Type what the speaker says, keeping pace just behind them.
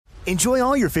Enjoy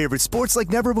all your favorite sports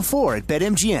like never before at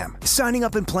BetMGM. Signing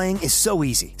up and playing is so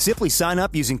easy. Simply sign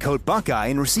up using code Buckeye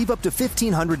and receive up to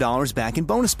 $1,500 back in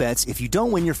bonus bets if you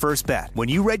don't win your first bet. When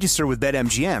you register with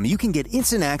BetMGM, you can get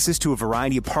instant access to a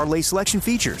variety of parlay selection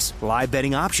features, live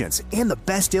betting options, and the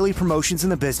best daily promotions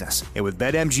in the business. And with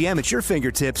BetMGM at your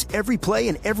fingertips, every play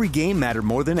and every game matter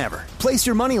more than ever. Place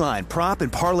your moneyline, prop,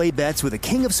 and parlay bets with the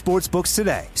king of sportsbooks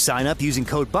today. Sign up using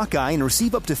code Buckeye and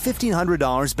receive up to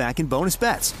 $1,500 back in bonus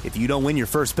bets if you don't win your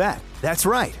first bet. That's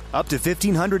right, up to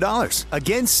 $1,500.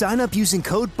 Again, sign up using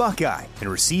code Buckeye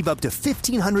and receive up to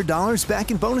 $1,500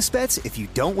 back in bonus bets if you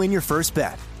don't win your first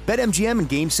bet. BetMGM and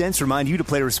GameSense remind you to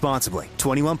play responsibly.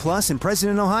 21 plus and present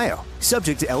in Ohio.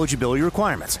 Subject to eligibility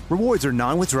requirements. Rewards are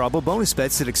non-withdrawable bonus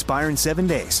bets that expire in 7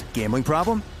 days. Gambling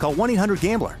problem? Call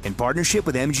 1-800-GAMBLER in partnership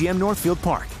with MGM Northfield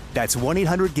Park. That's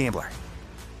 1-800-GAMBLER.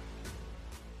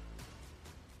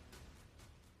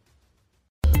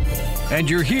 And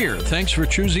you're here. Thanks for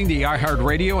choosing the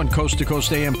iHeartRadio and Coast to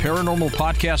Coast AM Paranormal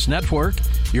Podcast Network.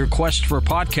 Your quest for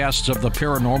podcasts of the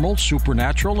paranormal,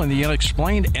 supernatural, and the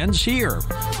unexplained ends here.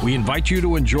 We invite you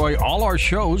to enjoy all our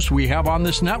shows we have on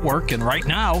this network. And right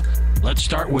now, let's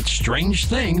start with Strange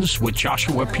Things with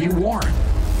Joshua P. Warren.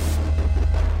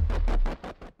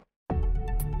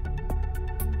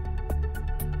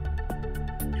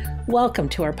 Welcome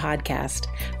to our podcast.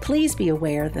 Please be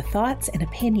aware the thoughts and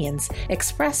opinions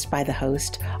expressed by the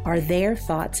host are their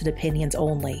thoughts and opinions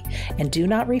only and do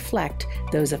not reflect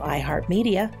those of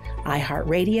iHeartMedia,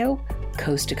 iHeartRadio,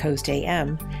 Coast to Coast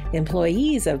AM,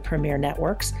 employees of Premier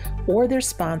Networks, or their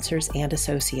sponsors and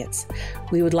associates.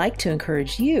 We would like to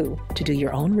encourage you to do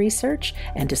your own research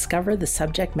and discover the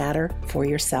subject matter for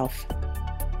yourself.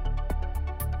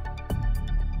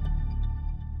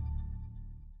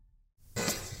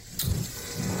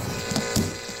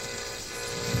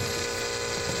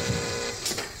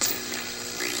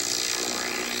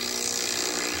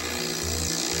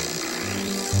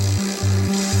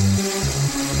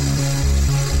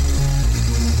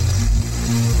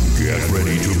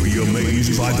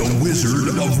 By the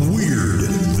Wizard of Weird.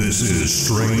 This is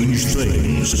Strange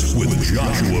Things with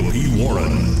Joshua P.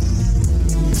 Warren.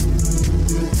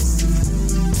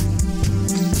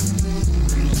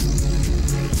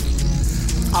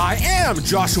 I am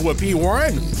Joshua P.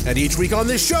 Warren, and each week on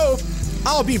this show,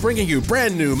 I'll be bringing you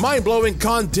brand new, mind-blowing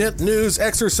content, news,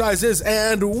 exercises,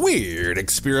 and weird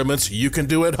experiments you can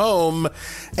do at home,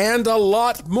 and a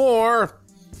lot more.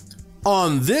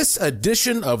 On this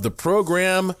edition of the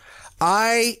program,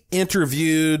 I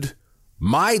interviewed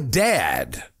my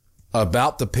dad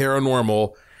about the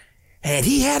paranormal, and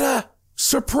he had a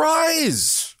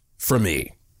surprise for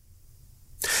me.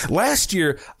 Last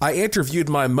year, I interviewed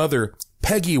my mother,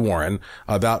 Peggy Warren,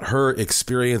 about her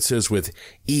experiences with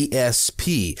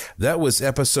ESP. That was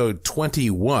episode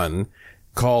 21,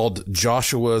 called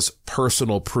Joshua's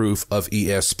Personal Proof of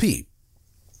ESP.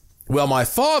 Well, my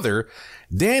father,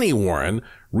 Danny Warren,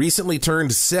 recently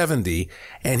turned 70,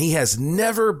 and he has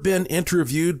never been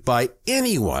interviewed by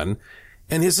anyone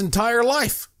in his entire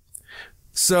life.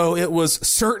 So it was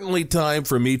certainly time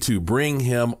for me to bring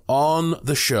him on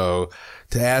the show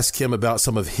to ask him about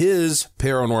some of his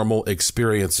paranormal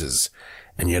experiences.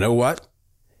 And you know what?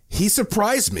 He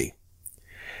surprised me.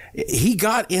 He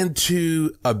got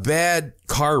into a bad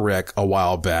car wreck a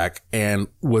while back and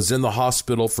was in the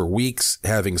hospital for weeks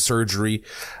having surgery.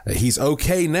 He's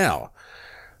okay now.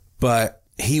 But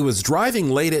he was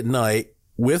driving late at night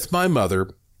with my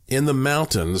mother in the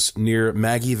mountains near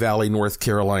Maggie Valley, North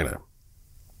Carolina.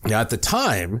 Now, at the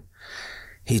time,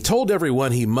 he told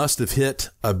everyone he must have hit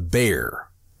a bear.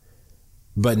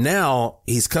 But now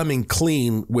he's coming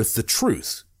clean with the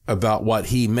truth about what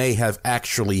he may have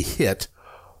actually hit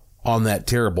on that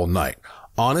terrible night.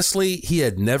 Honestly, he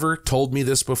had never told me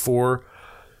this before.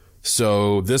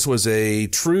 So this was a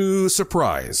true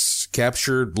surprise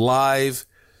captured live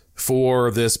for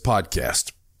this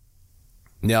podcast.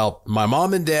 Now, my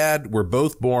mom and dad were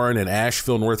both born in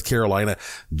Asheville, North Carolina,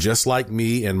 just like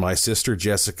me and my sister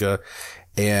Jessica,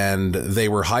 and they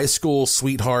were high school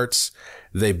sweethearts.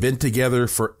 They've been together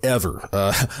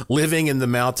forever, living in the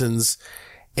mountains.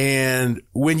 And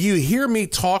when you hear me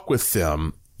talk with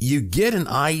them, you get an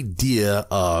idea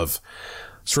of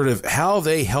sort of how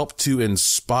they help to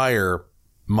inspire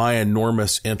my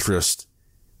enormous interest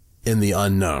in the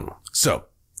unknown. So,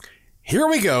 here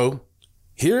we go.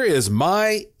 Here is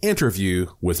my interview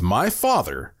with my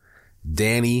father,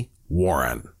 Danny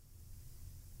Warren.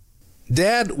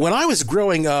 Dad, when I was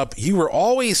growing up, you were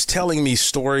always telling me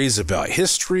stories about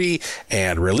history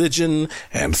and religion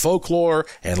and folklore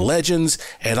and legends,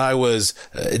 and I was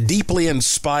deeply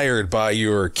inspired by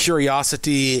your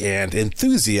curiosity and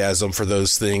enthusiasm for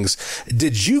those things.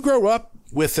 Did you grow up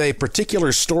with a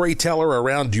particular storyteller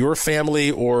around your family,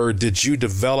 or did you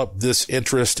develop this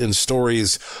interest in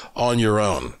stories on your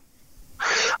own?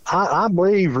 I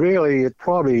believe really it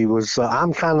probably was,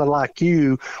 I'm kind of like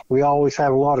you. We always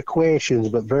have a lot of questions,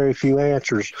 but very few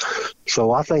answers.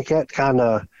 So I think that kind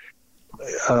of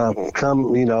I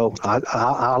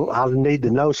need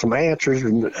to know some answers,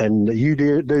 and you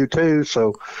do too.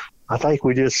 So I think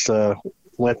we just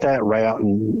went that route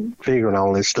and figuring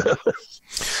all this stuff.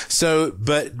 So,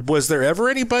 but was there ever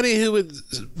anybody who would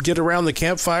get around the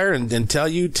campfire and tell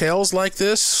you tales like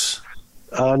this?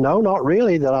 No, not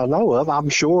really that I know of. I'm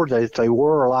sure that they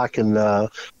were, like when I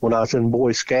was in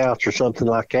Boy Scouts or something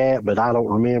like that, but I don't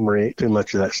remember too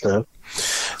much of that stuff.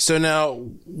 So now,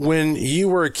 when you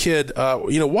were a kid,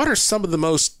 what are some of the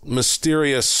most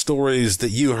mysterious stories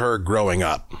that you heard growing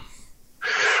up?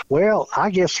 Well, I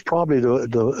guess probably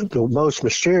the most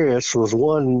mysterious was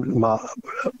one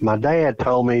my dad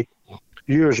told me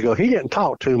years ago. He didn't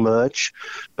talk too much,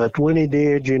 but when he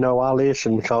did, I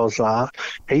listened because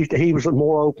he was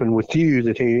more open with you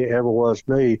than he ever was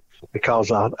me, because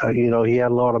he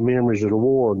had a lot of memories of the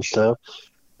war and stuff.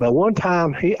 But one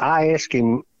time I asked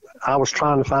him, I was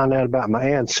trying to find out about my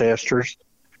ancestors,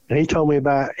 and he told me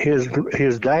about his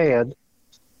dad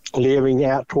living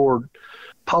out toward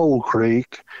Pole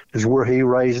Creek is where he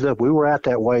raised up. We were out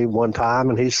that way one time,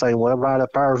 and he's saying, well, right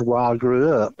up there is where I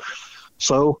grew up.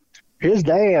 So his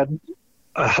dad,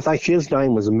 I think his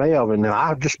name was Melvin. Now,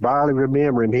 I just barely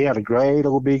remember him. He had a great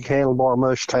old big handlebar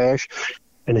mustache,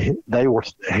 and Daddy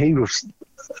was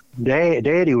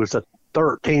the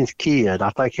 13th kid.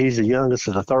 I think he's the youngest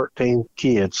of the 13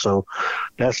 kids, so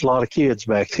that's a lot of kids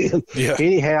back then. Yeah.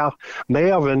 Anyhow,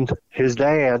 Melvin, his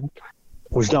dad,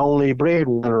 was the only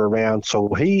breadwinner around, so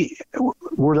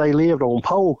where they lived on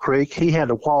Pole Creek, he had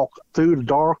to walk through the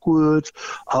dark woods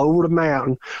over the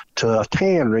mountain to a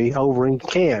tannery over in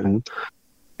Canton,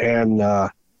 and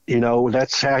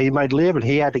that's how he made a living.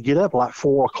 He had to get up like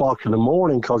 4 o'clock in the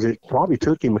morning because it probably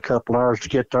took him a couple hours to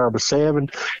get there by 7,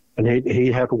 and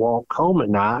he'd have to walk home at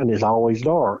night, and it's always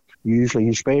dark, usually,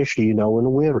 especially in the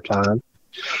wintertime.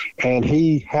 And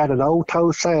he had an old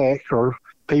tow sack, or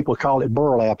people call it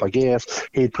burlap, I guess.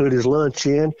 He'd put his lunch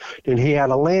in, and he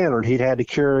had a lantern he'd had to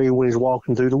carry when he's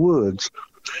walking through the woods.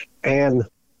 And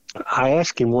I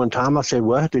asked him one time, I said,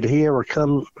 well, did he ever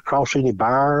come across any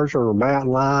bears or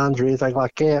mountain lions or anything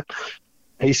like that?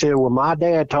 He said, well, my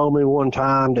dad told me one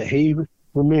time that he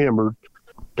remembered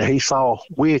that he saw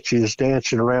witches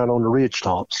dancing around on the ridge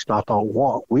tops. And I thought,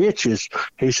 what, witches?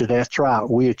 He said, that's right,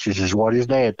 witches is what his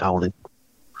dad told him.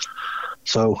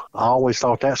 So I always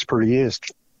thought that's pretty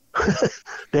interesting.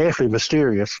 Definitely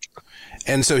mysterious.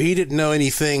 And so he didn't know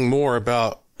anything more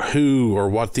about who or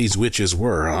what these witches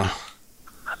were, huh?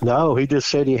 No, he just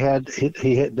said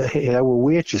there were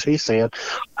witches. He said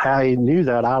how he knew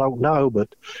that, I don't know,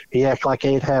 but he acted like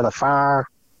they'd had a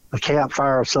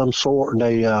campfire of some sort, and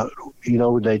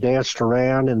they danced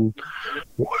around, and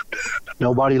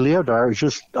nobody lived there. It was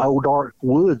just old dark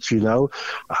woods,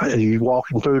 you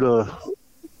walking through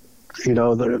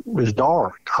it was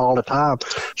dark all the time.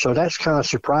 So that's kind of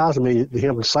surprised me,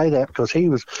 him to say that, because he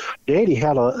was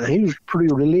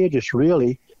pretty religious,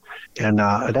 really. And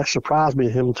that surprised me,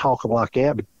 him talking like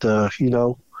that. But,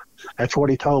 that's what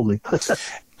he told me.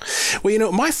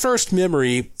 Well, my first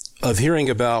memory of hearing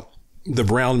about the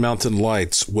Brown Mountain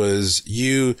Lights was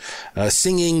you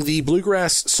singing the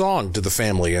bluegrass song to the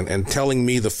family and telling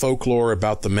me the folklore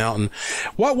about the mountain.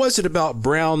 What was it about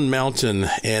Brown Mountain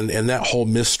and that whole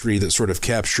mystery that sort of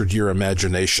captured your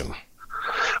imagination?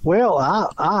 Well,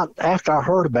 I after I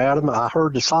heard about him, I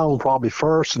heard the song probably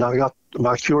first, and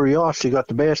my curiosity got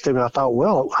the best of me. I thought,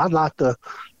 well, I'd like to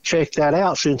check that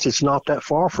out since it's not that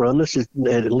far from us. It's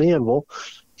at Linville.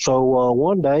 So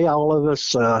one day, all of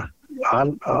us,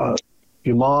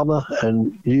 your mama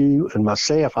and you and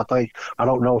myself, I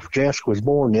don't know if Jessica was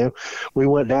born then, we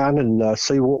went down and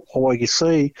see what we could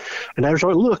see. And there's a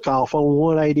look off on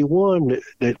 181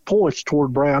 that points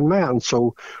toward Brown Mountain.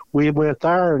 So we went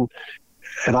there,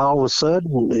 and all of a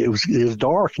sudden it was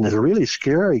dark, and it was really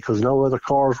scary because no other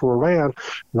cars were around.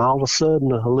 And all of a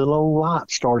sudden a little old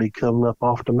light started coming up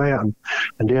off the mountain.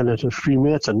 And then in a few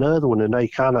minutes, another one, and they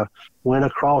kind of went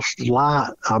across the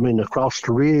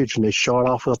ridge, and they shot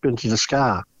off up into the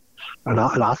sky. And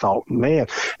I thought, man,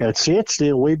 and since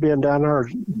then we've been down there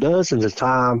dozens of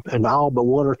times, and all but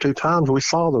one or two times we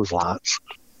saw those lights.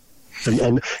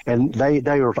 And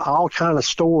they were all kind of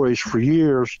stories for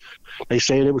years. They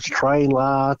said it was train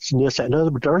lights and this, that, and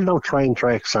other, but there's no train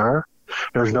tracks there.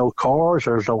 There's no cars.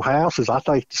 There's no houses. I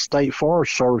think the State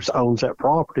Forest Service owns that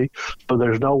property, but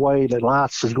there's no way that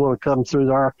lights is going to come through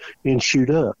there and shoot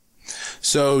up.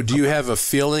 So do you have a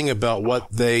feeling about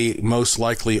what they most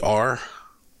likely are?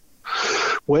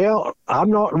 Well, I'm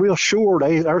not real sure.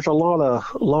 There's a lot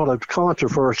of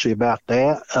controversy about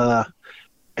that,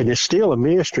 and it's still a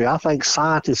mystery. I think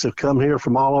scientists have come here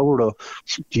from all over the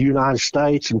United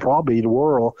States and probably the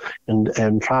world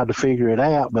and tried to figure it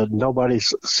out, but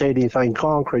nobody's said anything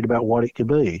concrete about what it could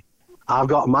be. I've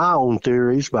got my own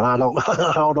theories, but I don't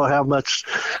know how much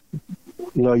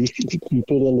you put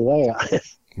into that.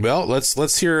 Well,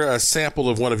 let's hear a sample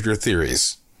of one of your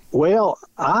theories. Well,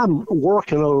 I'm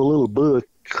working on a little book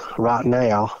right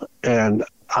now, and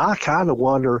I kind of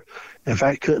wonder if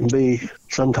that couldn't be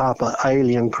some type of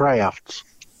alien crafts.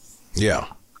 Yeah.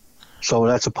 So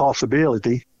that's a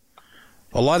possibility.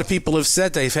 A lot of people have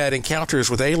said they've had encounters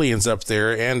with aliens up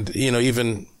there, and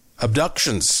even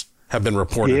abductions have been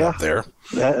reported up there.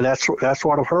 That's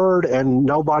what I've heard, and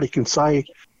nobody can say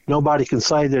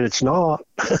that it's not.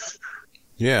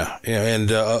 Yeah,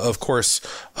 and of course,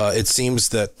 it seems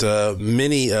that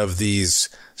many of these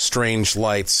strange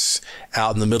lights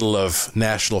out in the middle of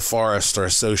national forests are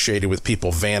associated with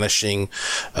people vanishing.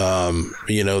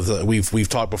 We've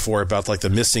talked before about like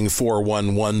the missing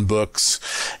 411 books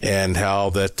and how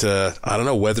that I don't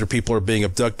know whether people are being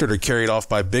abducted or carried off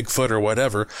by Bigfoot or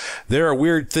whatever. There are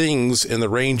weird things in the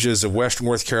ranges of western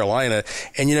North Carolina,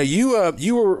 and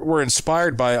you were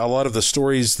inspired by a lot of the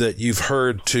stories that you've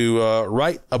heard to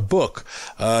write a book.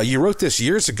 You wrote this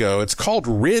years ago. It's called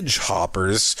Ridge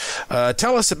Hoppers.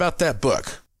 Tell us about that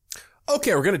book.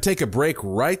 Okay, we're going to take a break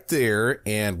right there,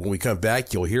 and when we come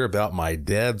back, you'll hear about my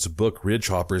dad's book, Ridge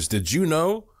Hoppers. Did you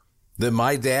know that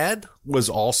my dad was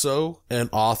also an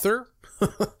author?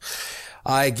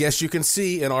 I guess you can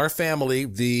see in our family,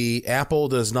 the apple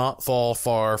does not fall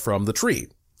far from the tree.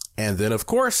 And then, of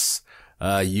course,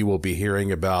 you will be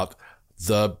hearing about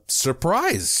the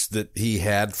surprise that he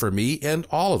had for me and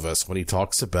all of us when he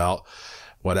talks about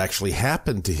what actually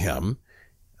happened to him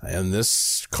in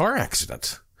this car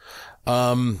accident.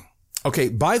 Okay,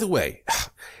 by the way,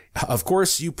 of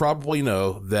course, you probably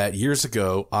know that years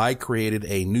ago, I created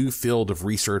a new field of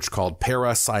research called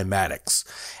paracymatics.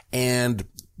 And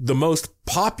the most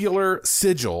popular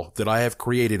sigil that I have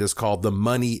created is called the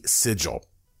Money Sigil.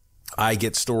 I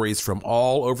get stories from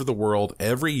all over the world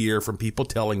every year from people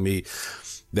telling me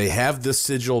they have this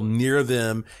sigil near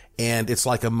them and it's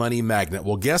like a money magnet.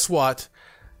 Well, guess what?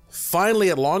 Finally,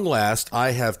 at long last,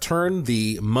 I have turned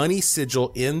the Money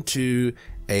Sigil into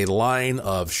a line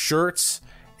of shirts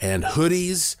and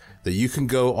hoodies that you can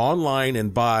go online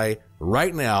and buy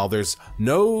right now. There's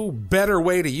no better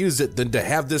way to use it than to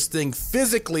have this thing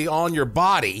physically on your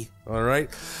body. All right.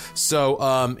 So,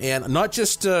 and not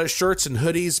just shirts and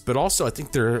hoodies, but also I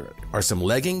think there are some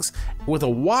leggings with a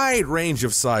wide range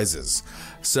of sizes.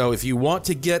 So if you want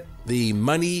to get the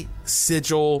Money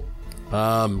Sigil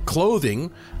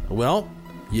clothing, well,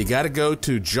 you got to go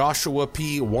to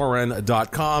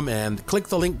joshuapwarren.com and click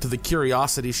the link to the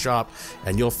Curiosity Shop,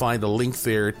 and you'll find a link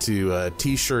there to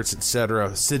T-shirts,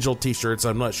 etc., sigil T-shirts.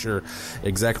 I'm not sure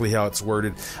exactly how it's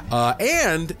worded.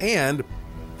 And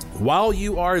while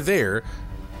you are there,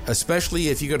 especially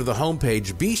if you go to the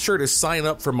homepage, be sure to sign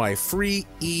up for my free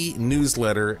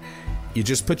e-newsletter. You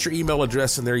just put your email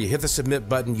address in there, you hit the submit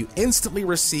button, you instantly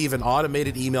receive an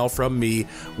automated email from me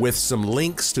with some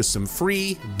links to some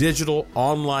free digital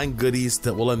online goodies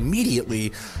that will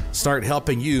immediately start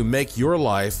helping you make your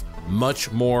life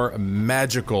much more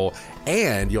magical.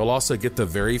 And you'll also get the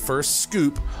very first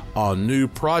scoop on new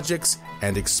projects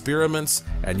and experiments.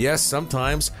 And yes,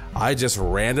 sometimes I just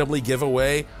randomly give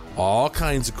away all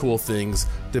kinds of cool things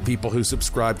to people who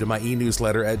subscribe to my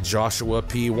e-newsletter at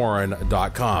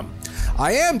joshuapwarren.com.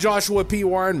 I am Joshua P.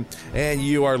 Warren, and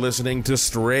you are listening to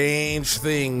Strange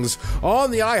Things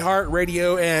on the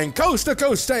iHeartRadio and Coast to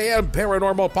Coast AM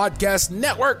Paranormal Podcast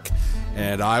Network.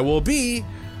 And I will be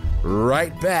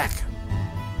right back.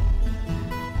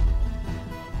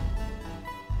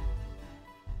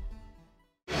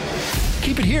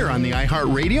 Keep it here on the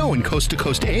iHeartRadio and Coast to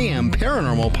Coast AM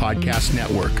Paranormal Podcast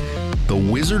Network. The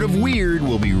Wizard of Weird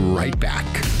will be right back.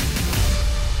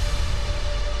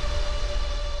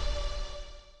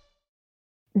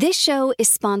 This show is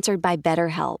sponsored by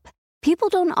BetterHelp. People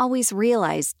don't always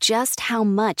realize just how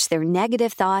much their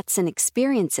negative thoughts and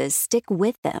experiences stick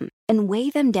with them and weigh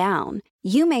them down.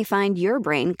 You may find your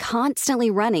brain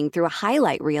constantly running through a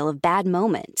highlight reel of bad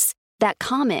moments. That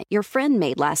comment your friend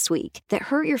made last week that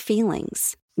hurt your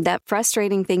feelings. That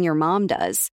frustrating thing your mom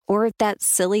does. Or that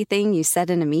silly thing you said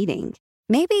in a meeting.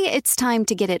 Maybe it's time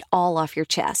to get it all off your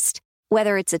chest.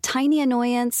 Whether it's a tiny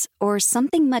annoyance or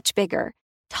something much bigger,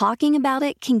 talking about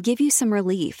it can give you some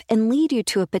relief and lead you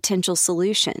to a potential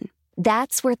solution.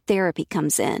 That's where therapy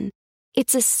comes in.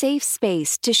 It's a safe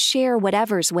space to share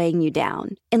whatever's weighing you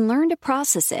down and learn to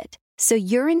process it so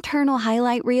your internal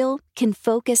highlight reel can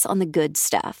focus on the good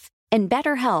stuff. And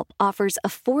BetterHelp offers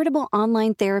affordable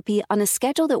online therapy on a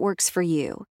schedule that works for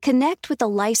you. Connect with a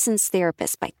licensed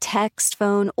therapist by text,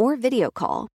 phone, or video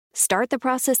call. Start the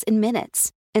process in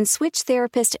minutes and switch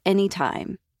therapist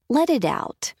anytime. Let it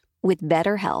out with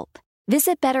BetterHelp.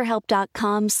 Visit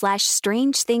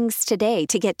BetterHelp.com/strangethings today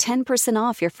to get 10%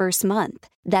 off your first month.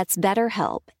 That's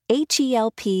BetterHelp,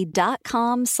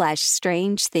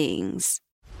 HELP.com/strangethings.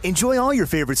 Enjoy all your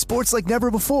favorite sports like never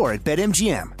before at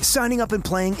BetMGM. Signing up and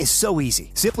playing is so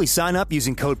easy. Simply sign up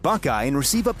using code Buckeye and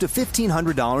receive up to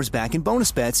 $1,500 back in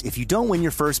bonus bets if you don't win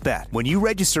your first bet. When you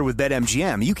register with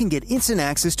BetMGM, you can get instant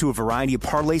access to a variety of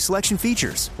parlay selection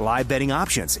features, live betting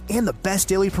options, and the best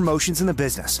daily promotions in the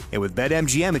business. And with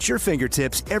BetMGM at your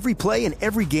fingertips, every play and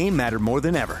every game matter more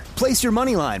than ever. Place your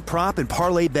moneyline, prop, and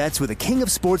parlay bets with the king of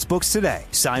sportsbooks today.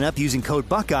 Sign up using code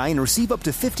Buckeye and receive up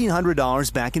to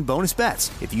 $1,500 back in bonus bets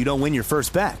if you don't win your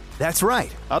first bet. That's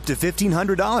right, up to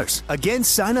 $1,500. Again,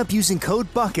 sign up using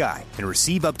code Buckeye and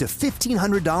receive up to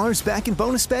 $1,500 back in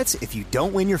bonus bets if you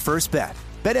don't win your first bet.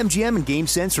 BetMGM and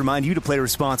GameSense remind you to play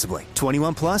responsibly.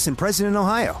 21 plus and present in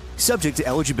Ohio. Subject to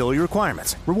eligibility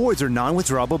requirements. Rewards are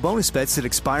non-withdrawable bonus bets that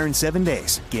expire in 7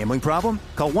 days. Gambling problem?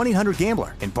 Call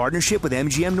 1-800-GAMBLER in partnership with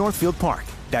MGM Northfield Park.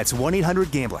 That's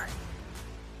 1-800-GAMBLER.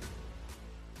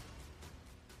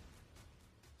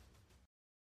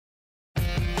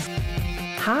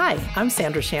 Hi, I'm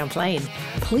Sandra Champlain.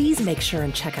 Please make sure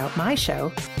and check out my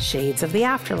show, Shades of the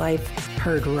Afterlife,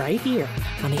 heard right here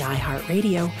on the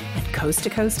iHeartRadio and Coast to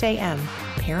Coast AM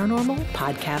Paranormal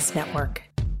Podcast Network.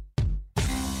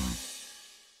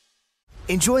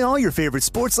 Enjoy all your favorite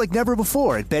sports like never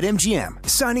before at BetMGM.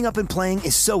 Signing up and playing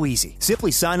is so easy. Simply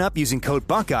sign up using code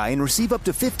Buckeye and receive up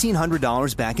to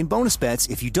 $1,500 back in bonus bets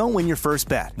if you don't win your first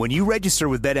bet. When you register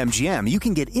with BetMGM, you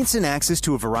can get instant access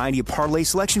to a variety of parlay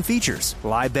selection features,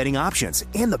 live betting options,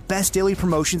 and the best daily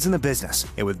promotions in the business.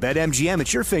 And with BetMGM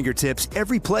at your fingertips,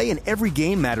 every play and every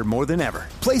game matter more than ever.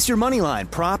 Place your moneyline,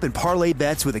 prop, and parlay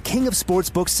bets with the king of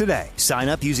sportsbooks today. Sign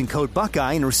up using code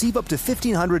Buckeye and receive up to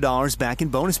 $1,500 back in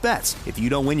bonus bets if you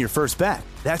don't win your first bet.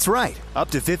 That's right, up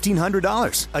to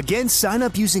 $1,500. Again, sign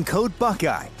up using code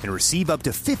Buckeye and receive up to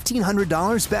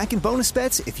 $1,500 back in bonus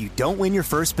bets if you don't win your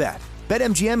first bet.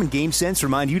 BetMGM and GameSense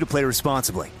remind you to play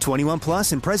responsibly. 21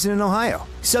 plus and present in Ohio.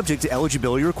 Subject to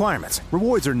eligibility requirements.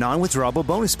 Rewards are non-withdrawable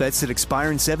bonus bets that expire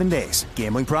in 7 days.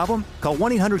 Gambling problem? Call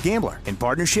 1-800-GAMBLER in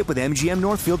partnership with MGM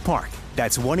Northfield Park.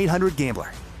 That's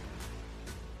 1-800-GAMBLER.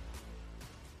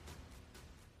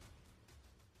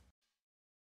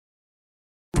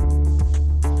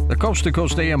 The Coast to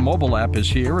Coast AM mobile app is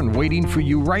here and waiting for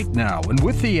you right now. And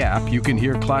with the app, you can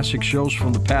hear classic shows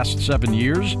from the past 7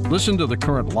 years, listen to the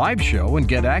current live show, and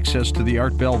get access to the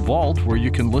Art Bell Vault where you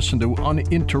can listen to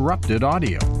uninterrupted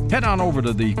audio. Head on over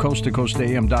to the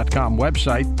coasttocoastam.com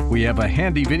website. We have a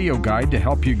handy video guide to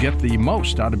help you get the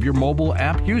most out of your mobile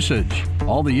app usage.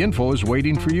 All the info is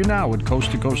waiting for you now at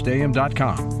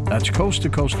coasttocoastam.com. That's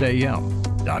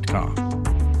coasttocoastam.com.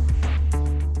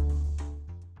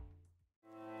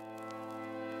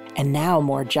 And now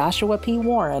more Joshua P.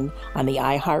 Warren on the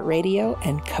iHeartRadio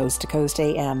and Coast to Coast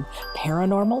AM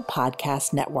Paranormal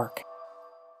Podcast Network.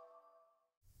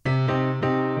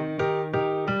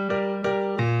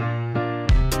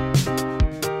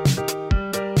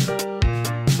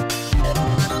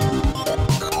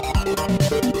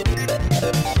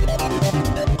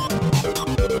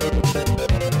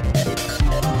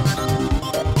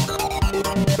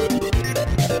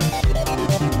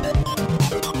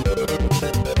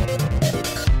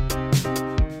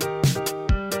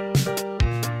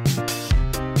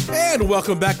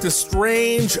 Welcome back to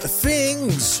Strange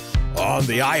Things on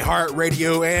the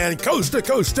iHeartRadio and Coast to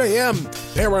Coast AM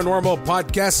Paranormal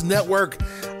Podcast Network.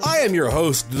 I am your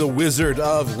host, the Wizard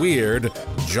of Weird,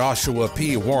 Joshua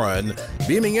P. Warren,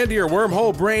 beaming into your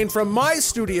wormhole brain from my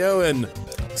studio in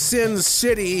Sin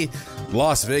City,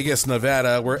 Las Vegas,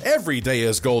 Nevada, where every day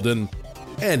is golden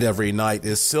and every night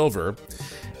is silver.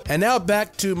 And now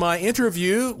back to my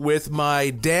interview with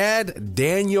my dad,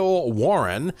 Daniel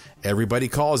Warren. Everybody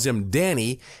calls him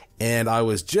Danny. And I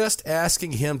was just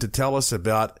asking him to tell us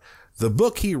about the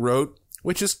book he wrote,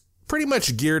 which is pretty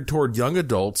much geared toward young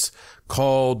adults,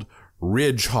 called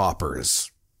Ridge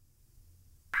Hoppers.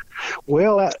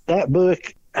 Well, that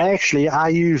book, actually, I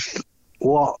used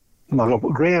what my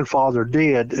grandfather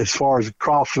did as far as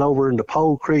crossing over into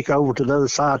Pole Creek over to the other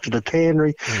side to the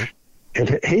tannery.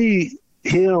 And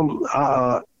him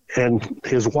and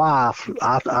his wife,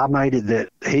 I made it that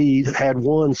he had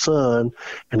one son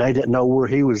and they didn't know where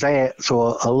he was at.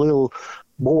 So a little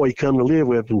boy come to live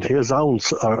with him,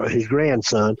 his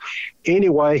grandson.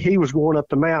 Anyway, he was going up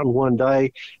the mountain one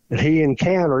day and he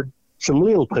encountered some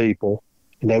little people.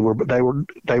 And they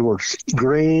were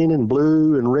green and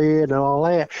blue and red and all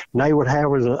that. And they would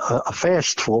have a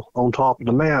festival on top of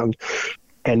the mountain.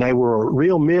 And they were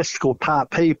real mystical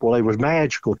type people. They was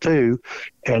magical too.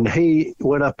 And he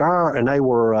went up there, and they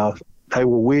were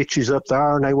witches up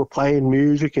there, and they were playing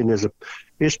music, and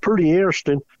it's pretty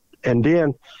interesting. And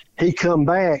then he come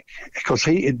back because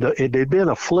it had been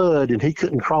a flood, and he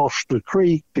couldn't cross the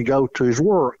creek to go to his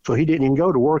work, so he didn't even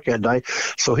go to work that day.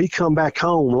 So he come back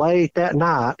home late that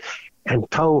night and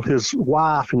told his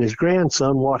wife and his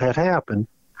grandson what had happened,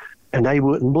 and they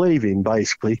wouldn't believe him,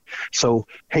 basically. So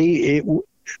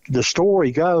the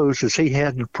story goes is he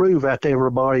had to prove out to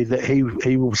everybody that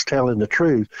he was telling the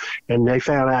truth, and they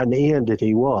found out in the end that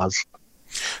he was.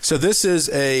 So this is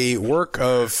a work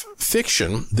of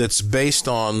fiction that's based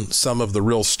on some of the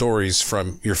real stories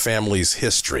from your family's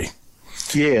history.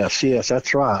 Yes,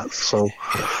 that's right. So,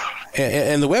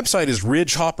 and the website is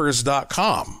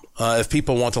ridgehoppers.com. If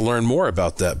people want to learn more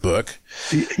about that book.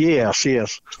 Yes.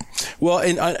 Well,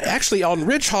 and actually on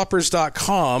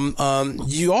ridgehoppers.com,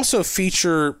 you also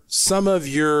feature some of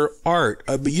your art.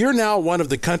 But you're now one of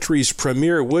the country's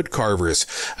premier wood carvers.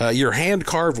 Your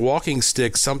hand-carved walking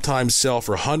sticks sometimes sell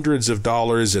for hundreds of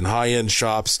dollars in high-end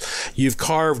shops. You've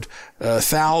carved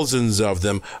thousands of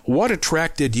them. What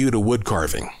attracted you to wood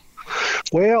carving?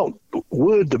 Well,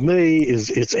 wood to me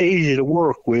it's easy to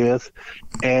work with,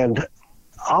 and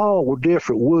all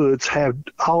different woods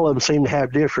all of them seem to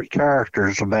have different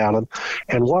characters about them.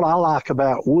 And what I like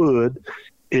about wood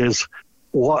is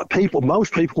most people,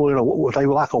 they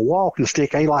like a walking stick,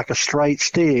 they like a straight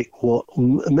stick. Well,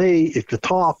 me, if the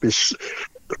top is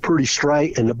pretty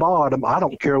straight and the bottom, I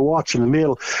don't care what's in the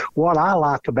middle. What I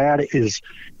like about it is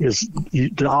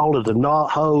all of the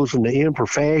knot holes and the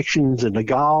imperfections and the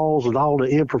galls and all the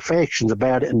imperfections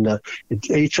about it, and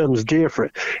each of them's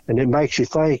different, and it makes you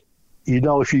think.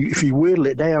 If you whittle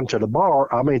it down to the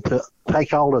bark, to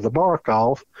take all of the bark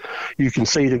off, you can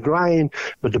see the grain,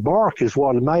 but the bark is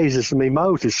what amazes me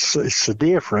most. It's so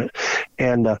different.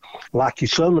 And like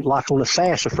on the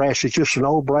sassafras, it's just an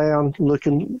old brown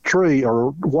looking tree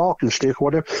or walking stick,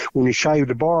 whatever. When you shave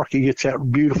the bark, it gets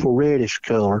that beautiful reddish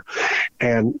color.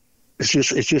 And it's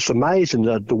just amazing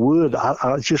that the wood,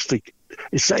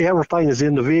 everything is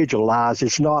individualized.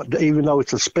 It's not, even though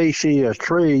it's a species of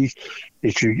trees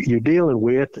that you're dealing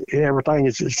with,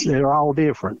 everything they're all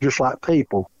different, just like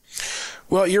people.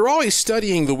 Well, you're always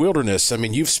studying the wilderness.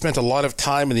 You've spent a lot of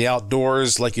time in the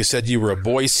outdoors. Like you said, you were a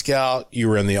Boy Scout, you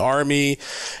were in the Army,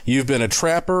 you've been a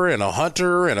trapper and a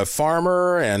hunter and a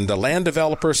farmer and a land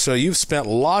developer. So you've spent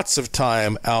lots of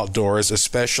time outdoors,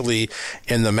 especially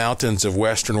in the mountains of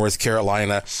western North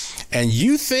Carolina. And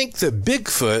you think that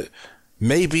Bigfoot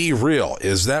may be real.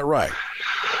 Is that right?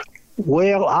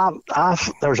 Well,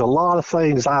 there's a lot of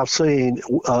things I've seen.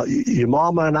 Your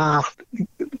mama and I,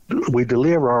 we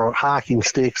deliver our hiking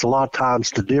sticks a lot of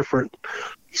times to different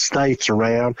states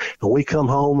around, and we come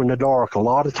home in the dark a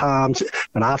lot of times,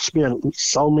 and I've spent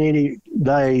so many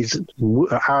days,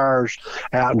 hours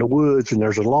out in the woods, and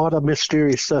there's a lot of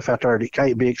mysterious stuff out there that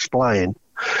can't be explained.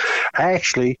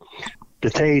 Actually, to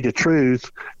tell you the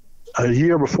truth, a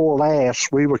year before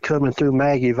last, we were coming through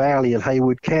Maggie Valley in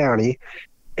Haywood County,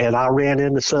 and I ran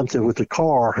into something with the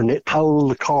car, and it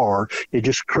totaled the car. It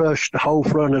just crushed the whole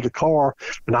front of the car,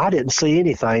 and I didn't see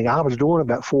anything. I was doing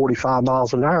about 45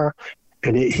 miles an hour,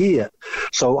 and it hit.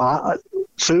 So as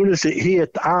soon as it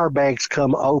hit, the airbags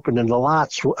come open, and the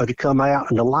lights come out,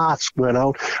 and the lights went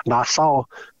on, and I saw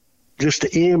just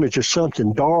the image of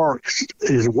something dark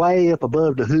is way up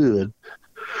above the hood.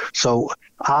 So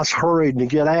I was hurrying to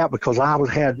get out because I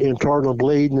had internal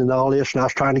bleeding and all this, and I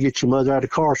was trying to get your mother out of the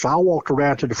car. So I walked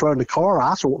around to the front of the car.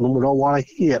 I was wanting to know what I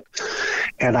hit.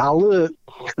 And I looked,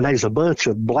 and there's a bunch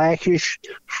of blackish,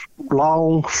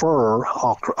 long fur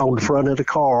on the front of the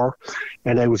car,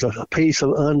 and there was a piece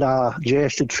of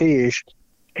undigested fish.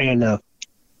 And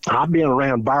I've been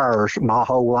around bears my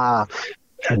whole life,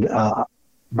 and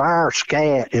bear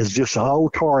scat is just a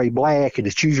old tarry black, and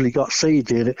it's usually got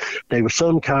seeds in it. There was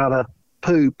some kind of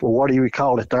poop, or what do you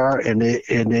call it there, and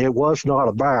it was not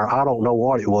a bear. I don't know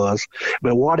what it was,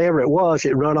 but whatever it was,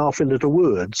 it run off into the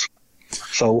woods.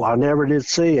 So I never did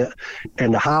see it.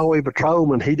 And the highway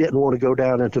patrolman, he didn't want to go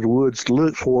down into the woods to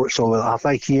look for it. So I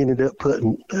think he ended up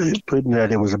putting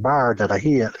that it was a bear that I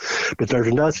hit. But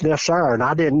there's nothing else there. And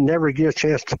I never get a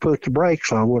chance to put the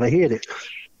brakes on when I hit it.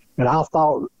 And I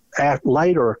thought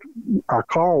later our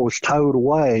car was towed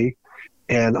away.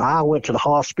 And I went to the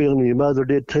hospital, and your mother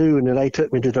did too. And then they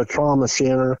took me to the trauma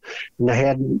center, and they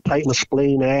had taken the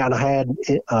spleen out, and I had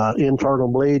internal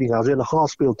bleeding. I was in the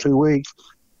hospital 2 weeks.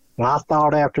 And I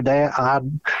thought after that,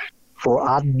 I'd give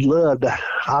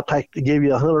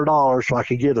you $100 so I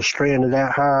could get a strand of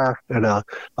that hair and a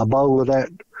bowl of that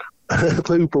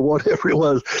poop or whatever it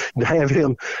was, and have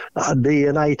him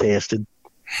DNA tested.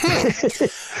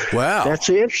 Wow, that's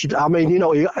interesting. I mean,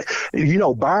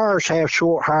 bears have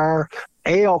short hair.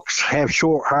 Elks have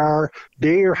short hair,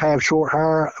 deer have short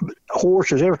hair,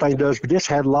 horses, everything does, but this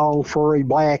had long, furry,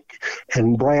 black,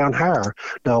 and brown hair.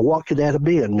 Now, what could that have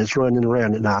been that's running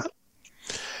around at night?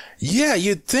 Yeah,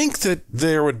 you'd think that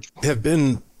there would have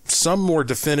been some more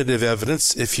definitive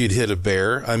evidence if you'd hit a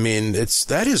bear. I mean,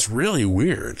 that is really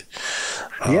weird.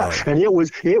 Yeah, and it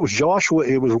was Joshua.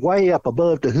 It was way up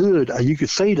above the hood. You could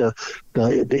see the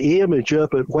image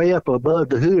way up above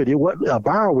the hood. It wasn't a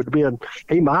bear.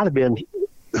 He might have been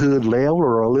hood level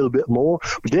or a little bit more,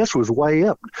 but this was way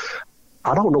up.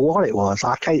 I don't know what it was.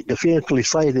 I can't definitively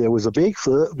say that it was a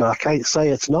Bigfoot, but I can't say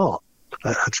it's not.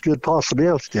 It's a good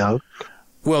possibility, Joe.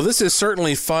 Well, this has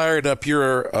certainly fired up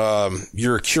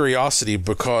your curiosity,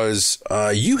 because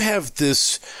you have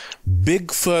this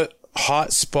Bigfoot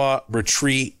hotspot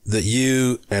retreat that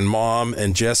you and Mom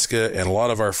and Jessica and a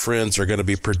lot of our friends are going to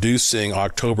be producing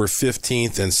October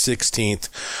 15th and 16th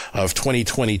of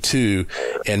 2022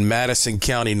 in Madison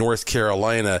County, North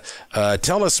Carolina.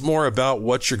 Tell us more about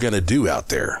what you're going to do out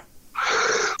there.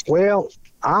 Well,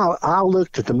 I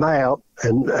looked at the map,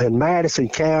 and Madison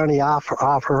County,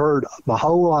 I've heard my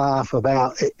whole life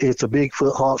about it's a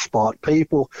Bigfoot hotspot.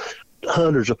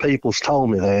 Hundreds of people's told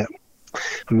me that.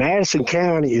 Madison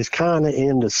County is kind of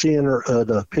in the center of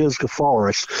the Pisgah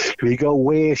Forest. If you go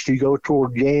west, you go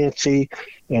toward Yancey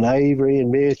and Avery and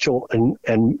Mitchell and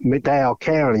McDowell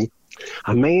County.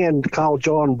 A man called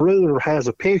John Bruner has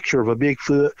a picture of a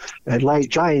Bigfoot at Lake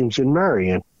James in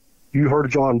Marion. You heard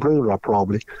of John Bruner,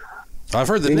 probably. I've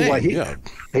heard the name. Yeah.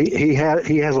 He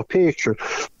has a picture.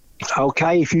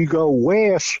 Okay, if you go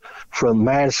west from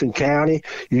Madison County,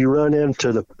 you run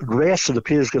into the rest of the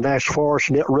Pisgah National Forest,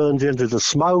 and it runs into the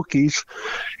Smokies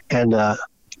and the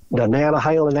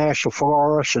Nantahala National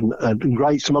Forest and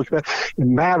Great Smoky Mountain.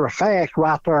 Matter of fact,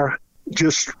 right there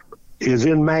just is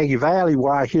in Maggie Valley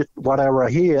where I hit whatever I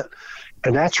hit,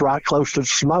 and that's right close to the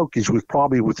Smokies, was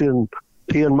probably within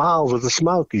 10 miles of the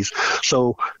Smokies.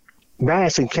 So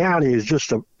Madison County is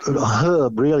just a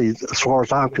hub, really, as far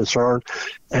as I'm concerned.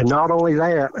 And not only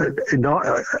that,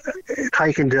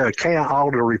 taking into account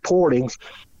all the reportings,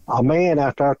 a man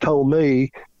out there told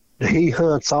me that he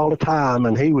hunts all the time,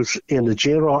 and he was in the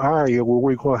general area where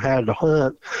we're going to have the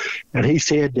hunt, and he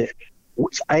said that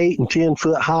it's 8 and 10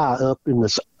 foot high up in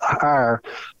this air.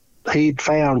 He'd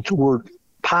found where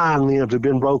pine limbs had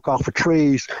been broke off of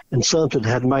trees, and something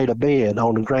had made a bed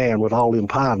on the ground with all them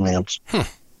pine limbs.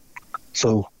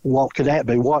 So what could that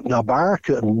be? A bear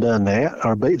couldn't have done that.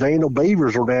 Or there ain't no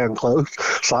beavers are down close.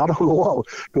 So I don't know what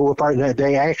go up there. That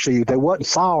they wasn't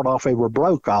sawed off; they were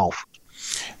broke off.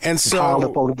 And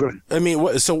so,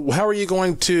 so how are you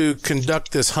going to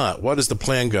conduct this hunt? What is the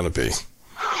plan going to be?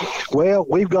 Well,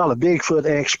 we've got a Bigfoot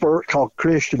expert called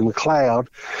Christian McLeod.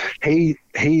 He's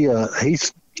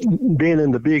been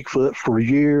in the Bigfoot for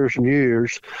years and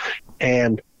years,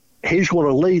 and he's going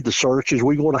to lead the searches.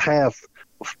 We're going to have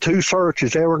 2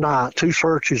 searches every night, 2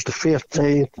 searches the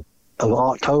 15th of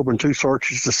October and 2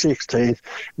 searches the 16th.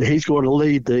 And he's going to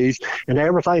lead these, and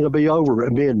everything will be over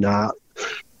at midnight.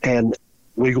 And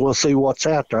we're going to see what's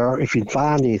out there, if you can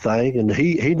find anything. And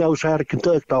he knows how to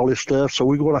conduct all this stuff. So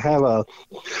we're going to have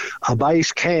a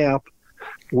base camp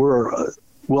where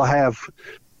we'll have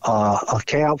a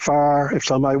campfire if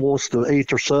somebody wants to eat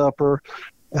their supper.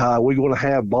 We're going to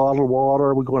have bottled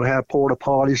water. We're going to have porta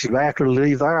potties. And after they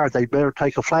leave there, they better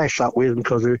take a flashlight with them,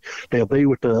 because they'll be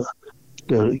with the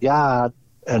guide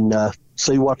and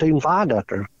see what they can find out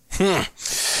there.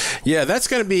 Yeah, that's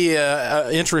going to be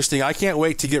interesting. I can't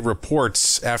wait to get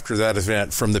reports after that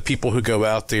event from the people who go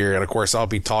out there. And, of course, I'll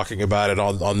be talking about it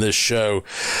on this show.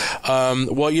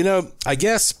 Well, I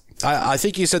guess I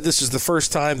think you said this is the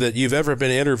first time that you've ever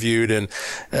been interviewed. And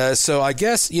so I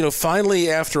guess, finally,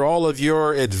 after all of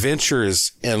your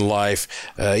adventures in life,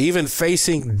 even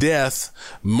facing death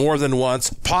more than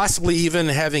once, possibly even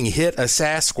having hit a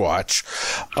Sasquatch,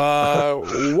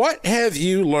 what have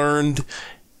you learned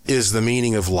is the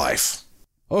meaning of life?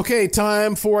 Okay,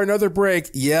 time for another break.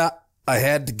 Yeah, I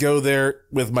had to go there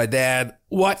with my dad.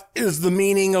 What is the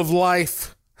meaning of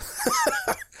life?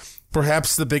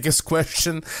 Perhaps the biggest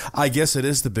question. I guess it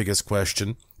is the biggest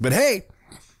question. But hey,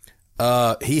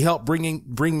 he helped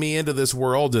bring me into this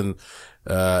world. And,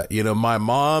 my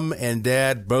mom and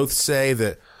dad both say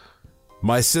that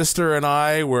my sister and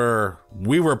I were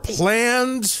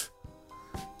planned.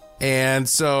 And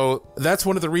so that's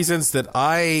one of the reasons that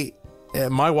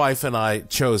my wife and I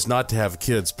chose not to have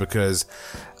kids, because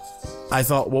I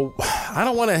thought, well, I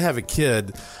don't want to have a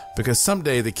kid because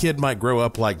someday the kid might grow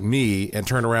up like me and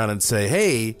turn around and say,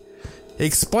 hey,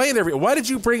 explain why did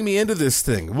you bring me into this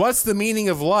thing? What's the meaning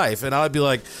of life? And I'd be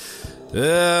like,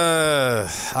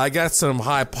 I got some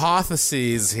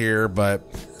hypotheses here, but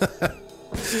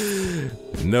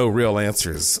no real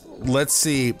answers. Let's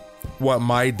see what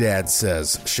my dad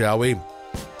says, shall we?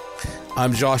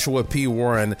 I'm Joshua P.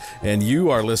 Warren, and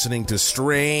you are listening to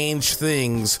Strange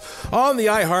Things on the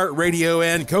iHeartRadio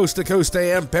and Coast to Coast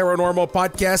AM Paranormal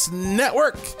Podcast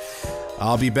Network.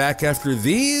 I'll be back after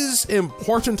these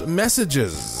important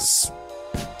messages.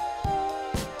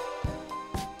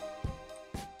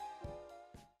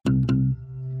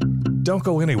 Don't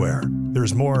go anywhere.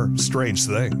 There's more Strange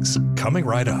Things coming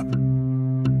right up.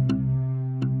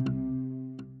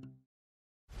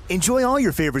 Enjoy all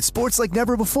your favorite sports like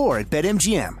never before at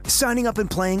BetMGM. Signing up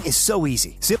and playing is so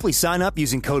easy. Simply sign up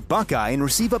using code Buckeye and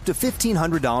receive up to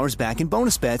 $1,500 back in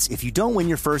bonus bets if you don't win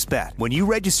your first bet. When you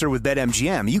register with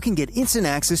BetMGM, you can get instant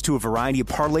access to a variety of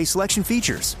parlay selection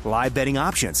features, live betting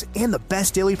options, and the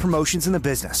best daily promotions in the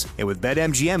business. And with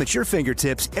BetMGM at your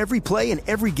fingertips, every play and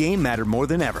every game matter more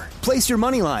than ever. Place your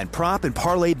moneyline, prop, and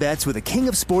parlay bets with the king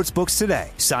of sportsbooks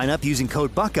today. Sign up using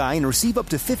code Buckeye and receive up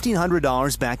to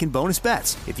 $1,500 back in bonus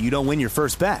bets if you don't win your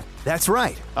first bet. That's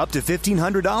right, up to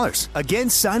 $1,500. Again,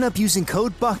 sign up using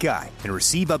code Buckeye and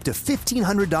receive up to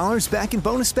 $1,500 back in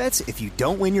bonus bets if you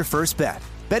don't win your first bet.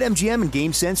 BetMGM and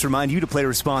GameSense remind you to play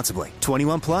responsibly.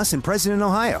 21 plus and present in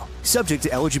Ohio. Subject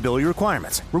to eligibility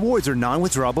requirements. Rewards are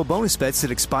non-withdrawable bonus bets that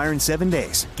expire in 7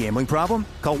 days. Gambling problem?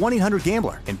 Call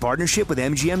 1-800-GAMBLER in partnership with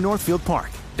MGM Northfield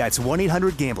Park. That's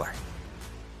 1-800-GAMBLER.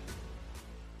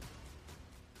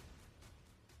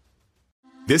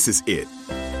 This is it.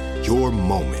 Your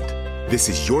moment. This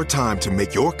is your time to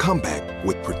make your comeback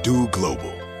with Purdue Global.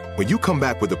 When you come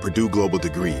back with a Purdue Global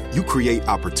degree, you create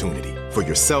opportunity for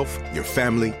yourself, your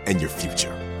family, and your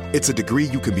future. It's a degree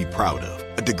you can be proud of,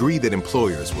 a degree that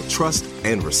employers will trust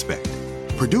and respect.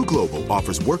 Purdue Global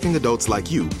offers working adults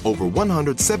like you over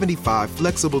 175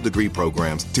 flexible degree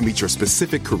programs to meet your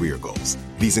specific career goals.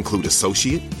 These include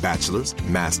associate, bachelor's,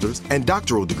 master's, and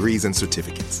doctoral degrees and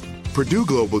certificates. Purdue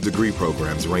Global degree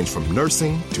programs range from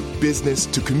nursing to business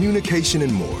to communication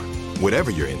and more.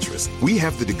 Whatever your interest, we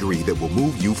have the degree that will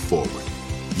move you forward.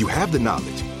 You have the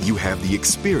knowledge, you have the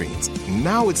experience.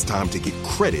 Now it's time to get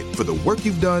credit for the work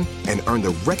you've done and earn the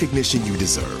recognition you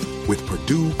deserve with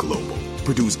Purdue Global,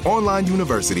 Purdue's online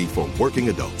university for working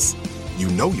adults. You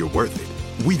know you're worth it.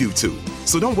 We do too.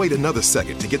 So don't wait another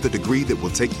second to get the degree that will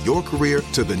take your career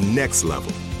to the next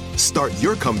level. Start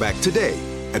your comeback today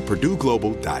at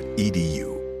purdueglobal.edu.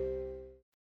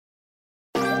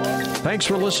 Thanks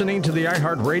for listening to the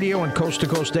iHeartRadio and Coast to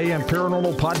Coast AM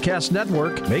Paranormal Podcast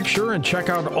Network. Make sure and check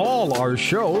out all our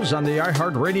shows on the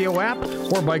iHeartRadio app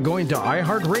or by going to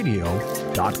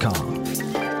iHeartRadio.com.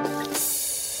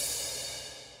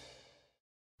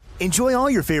 Enjoy all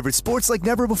your favorite sports like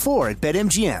never before at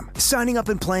BetMGM. Signing up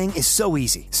and playing is so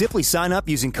easy. Simply sign up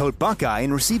using code Buckeye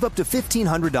and receive up to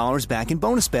 $1,500 back in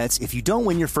bonus bets if you don't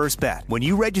win your first bet. When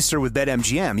you register with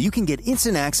BetMGM, you can get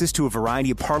instant access to a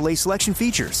variety of parlay selection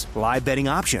features, live betting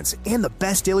options, and the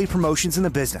best daily promotions in the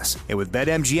business. And with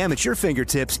BetMGM at your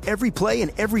fingertips, every play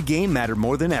and every game matter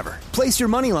more than ever. Place your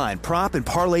moneyline, prop, and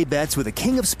parlay bets with the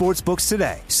king of sportsbooks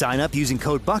today. Sign up using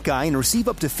code Buckeye and receive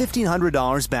up to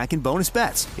 $1,500 back in bonus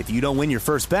bets if you don't win your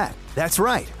first bet. That's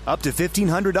right, up to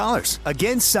 $1,500.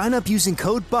 Again, sign up using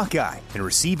code Buckeye and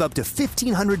receive up to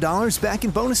 $1,500 back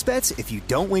in bonus bets if you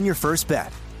don't win your first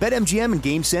bet. BetMGM and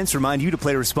GameSense remind you to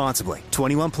play responsibly.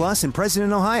 21 plus and present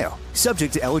in Ohio.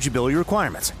 Subject to eligibility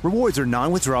requirements. Rewards are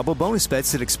non-withdrawable bonus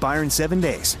bets that expire in 7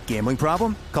 days. Gambling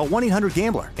problem? Call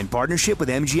 1-800-GAMBLER in partnership with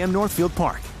MGM Northfield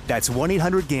Park. That's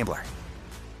 1-800-GAMBLER.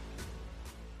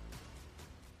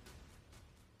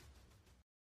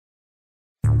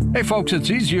 Hey folks, it's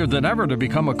easier than ever to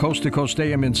become a Coast to Coast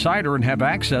AM insider and have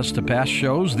access to past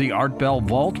shows, the Art Bell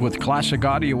Vault with classic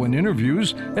audio and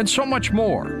interviews, and so much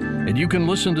more. And you can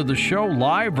listen to the show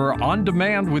live or on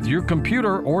demand with your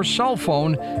computer or cell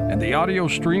phone, and the audio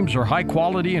streams are high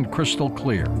quality and crystal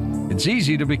clear. It's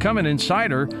easy to become an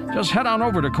insider. Just head on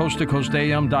over to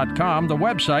coasttocoastam.com, the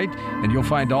website, and you'll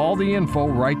find all the info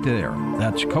right there.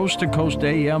 That's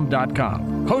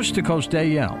coasttocoastam.com.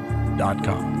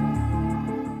 coasttocoastam.com.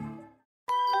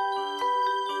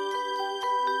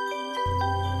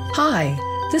 Hi,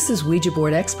 this is Ouija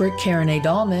board expert Karen A.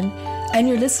 Dahlman, and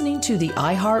you're listening to the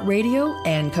iHeartRadio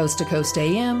and Coast to Coast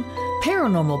AM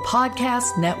Paranormal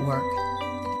Podcast Network.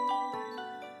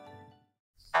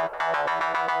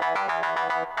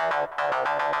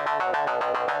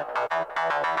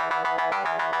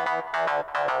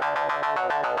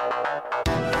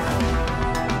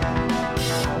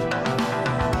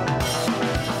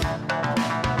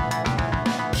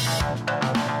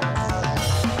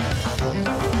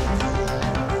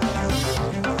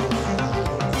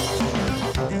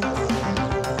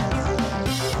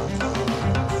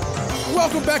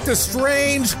 Welcome back to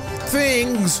Strange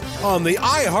Things on the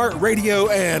iHeartRadio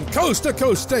and Coast to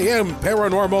Coast AM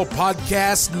Paranormal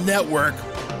Podcast Network.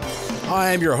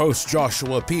 I am your host,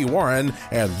 Joshua P. Warren,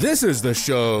 and this is the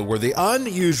show where the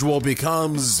unusual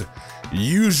becomes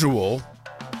usual.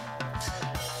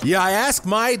 Yeah, I asked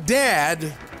my dad,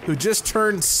 who just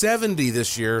turned 70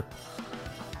 this year,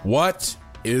 what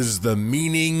is the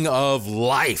meaning of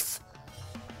life?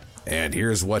 And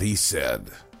here's what he said.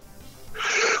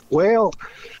 Well,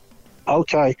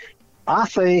 okay, I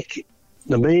think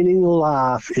the meaning of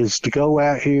life is to go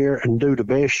out here and do the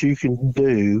best you can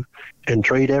do and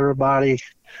treat everybody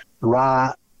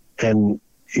right and,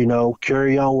 you know,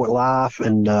 carry on with life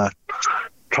and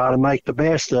try to make the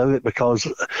best of it, because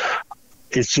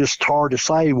it's just hard to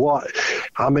say what.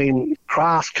 I mean,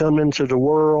 Christ come into the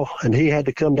world and he had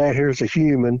to come down here as a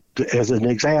human, as an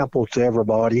example to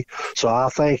everybody. So I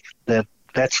think that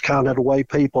that's kind of the way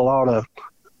people ought to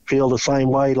feel the same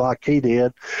way like he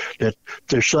did, that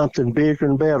there's something bigger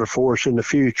and better for us in the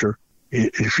future.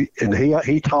 And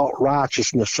he taught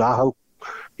righteousness. I hope,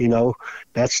 you know,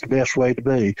 that's the best way to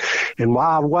be. And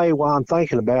while I'm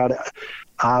thinking about it,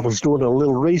 I was doing a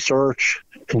little research,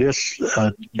 and this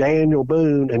Daniel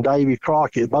Boone and Davy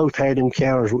Crockett both had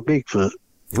encounters with Bigfoot.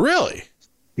 Really?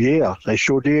 Yeah, they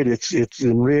sure did. It's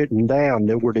written down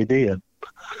where they did.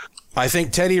 I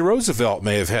think Teddy Roosevelt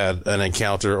may have had an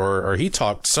encounter, or he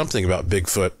talked something about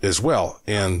Bigfoot as well.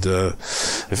 And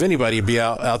if anybody would be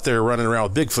out there running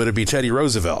around with Bigfoot, it'd be Teddy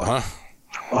Roosevelt, huh?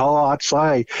 Oh, I'd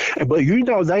say. But, you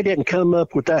know, they didn't come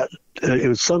up with that. It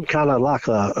was some kind of like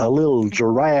a little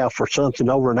giraffe or something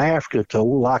over in Africa,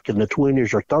 like in the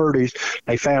 20s or 30s.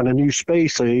 They found a new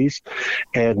species.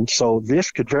 And so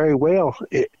this could very well,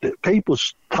 people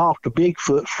talked to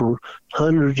Bigfoot for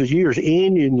hundreds of years.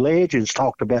 Indian legends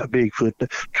talked about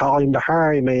Bigfoot, call him the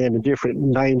hairy man and different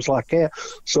names like that.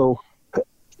 So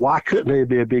why couldn't there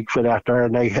be a Bigfoot out there?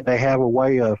 And they have a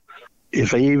way of,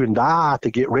 if they even die,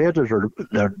 to get rid of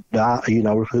their die, you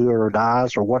know, whoever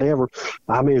dies or whatever.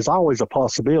 I mean, it's always a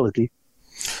possibility.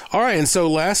 All right. And so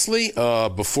lastly,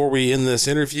 before we end this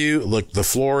interview, look, the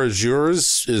floor is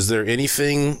yours. Is there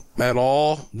anything at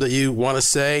all that you want to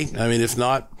say? I mean, if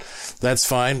not, that's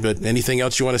fine. But anything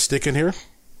else you want to stick in here?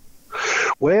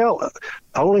 Well,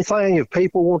 the only thing, if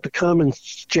people want to come and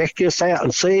check this out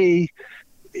and see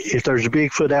if there's a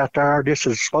Bigfoot out there, this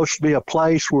is supposed to be a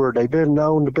place where they've been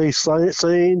known to be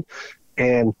seen,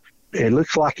 and it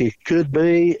looks like it could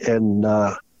be. And,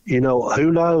 you know, who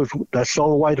knows? That's the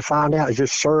only way to find out is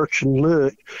just search and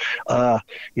look.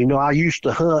 You know, I used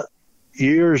to hunt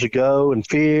years ago and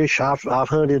fish. I've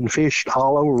hunted and fished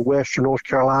all over western North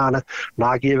Carolina, and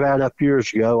I gave that up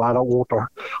years ago. I don't want to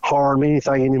harm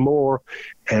anything anymore.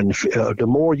 And the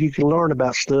more you can learn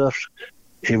about stuff,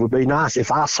 it would be nice.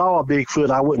 If I saw a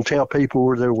Bigfoot, I wouldn't tell people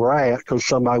where they were at, because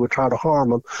somebody would try to harm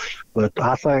them. But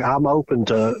I think I'm open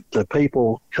to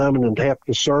people coming and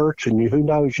helping to search, and who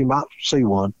knows, you might see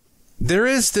one. There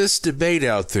is this debate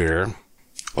out there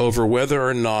over whether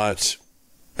or not,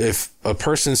 if a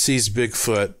person sees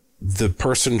Bigfoot, the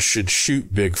person should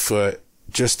shoot Bigfoot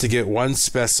just to get one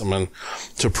specimen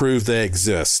to prove they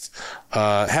exist.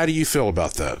 How do you feel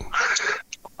about that?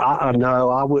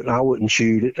 No, I wouldn't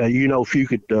shoot it. You know, if you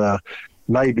could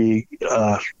maybe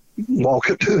walk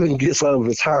up to it and get some of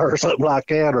its hair or something like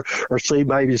that, or see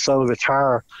maybe some of its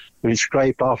hair when it's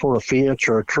scraped off on a fence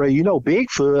or a tree. You know,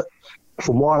 Bigfoot,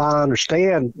 from what I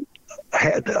understand,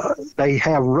 they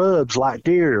have rubs like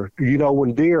deer. You know,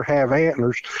 when deer have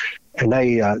antlers, and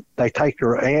they take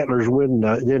their antlers in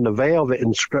the velvet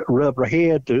and rub their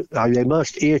head. They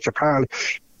must itch apparently.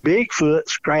 Bigfoot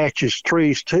scratches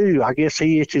trees too. I guess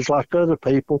he itches like other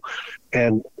people,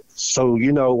 and so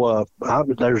you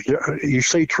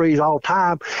see trees all the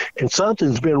time, and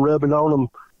something's been rubbing on them.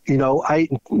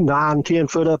 8, 9, 10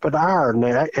 foot up in the air, and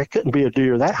that couldn't be a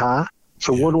deer that high.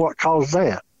 So wonder what caused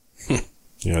that.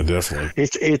 Yeah, definitely.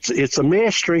 It's a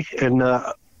mystery, and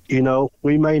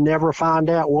we may never find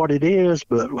out what it is,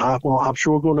 but I'm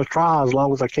sure going to try as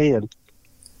long as I can.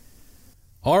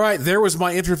 All right, there was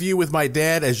my interview with my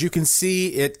dad. As you can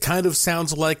see, it kind of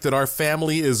sounds like that our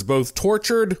family is both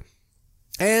tortured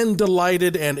and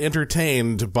delighted and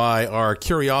entertained by our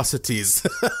curiosities,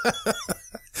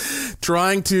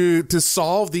 trying to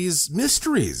solve these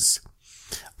mysteries.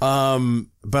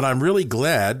 But I'm really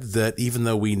glad that even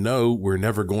though we know we're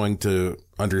never going to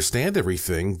understand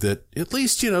everything, that at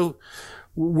least,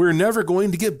 we're never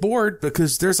going to get bored,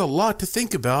 because there's a lot to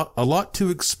think about, a lot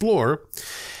to explore.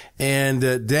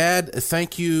 And Dad,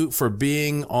 thank you for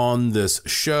being on this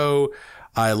show.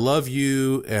 I love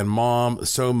you and Mom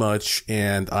so much,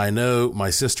 and I know my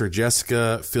sister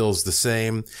Jessica feels the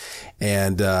same.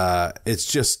 And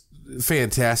it's just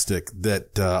fantastic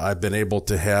that I've been able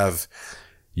to have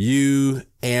you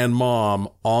and Mom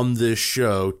on this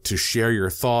show to share your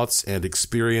thoughts and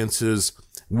experiences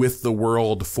with the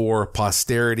world for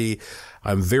posterity.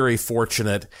 I'm very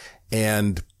fortunate,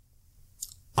 and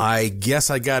I guess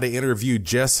I got to interview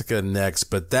Jessica next,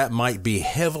 but that might be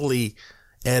heavily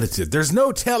edited. There's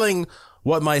no telling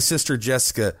what my sister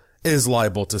Jessica is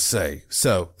liable to say.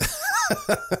 So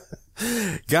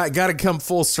got to come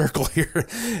full circle here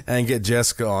and get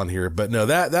Jessica on here. But no,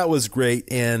 that was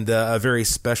great, and a very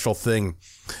special thing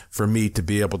for me to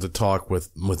be able to talk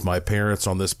with my parents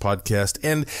on this podcast.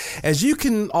 And as you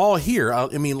can all hear,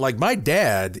 my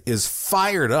dad is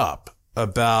fired up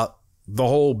about the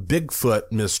whole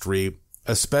Bigfoot mystery,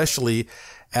 especially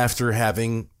after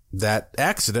having that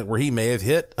accident where he may have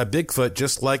hit a Bigfoot,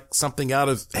 just like something out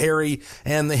of Harry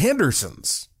and the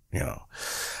Hendersons,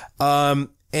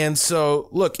 And so,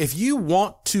 look, if you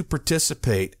want to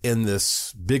participate in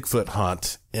this Bigfoot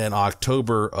hunt in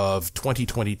October of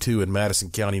 2022 in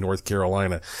Madison County, North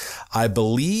Carolina, I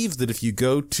believe that if you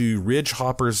go to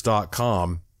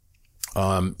ridgehoppers.com,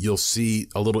 you'll see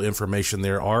a little information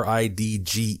there,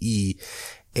 RIDGEHOPPERS,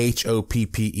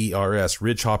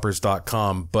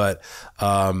 ridgehoppers.com. But,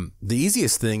 the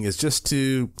easiest thing is just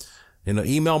to,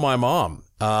 email my mom.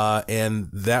 And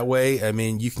that way,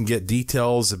 you can get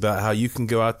details about how you can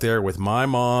go out there with my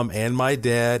mom and my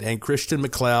dad and Christian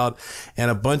McLeod and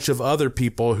a bunch of other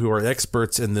people who are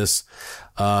experts in this.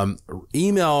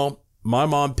 Email my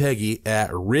mom, Peggy, at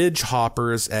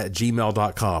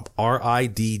ridgehoppers@gmail.com,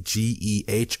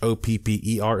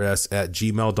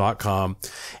 RIDGEHOPPERS@gmail.com.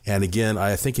 And again,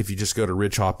 I think if you just go to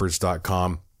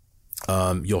ridgehoppers.com,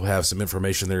 you'll have some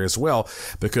information there as well,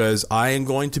 because I am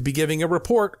going to be giving a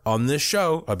report on this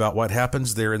show about what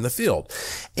happens there in the field.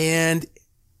 And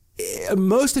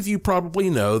most of you probably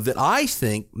know that I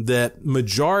think that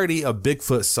majority of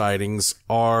Bigfoot sightings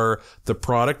are the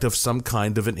product of some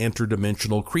kind of an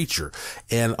interdimensional creature.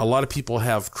 And a lot of people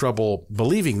have trouble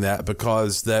believing that,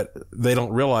 because that they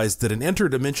don't realize that an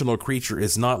interdimensional creature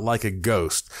is not like a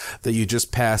ghost that you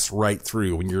just pass right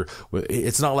through.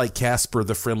 It's not like Casper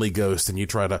the Friendly Ghost and you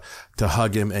try to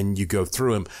hug him and you go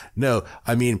through him. No,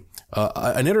 an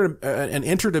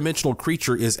interdimensional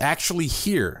creature is actually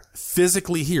here,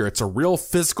 physically here. It's a real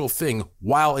physical thing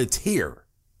while it's here,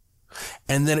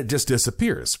 and then it just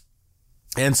disappears.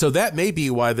 And so that may be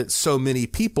why that so many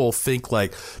people think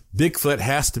like Bigfoot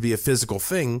has to be a physical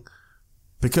thing,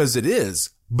 because it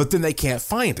is, but then they can't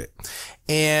find it.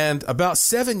 And about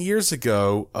 7 years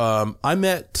ago, I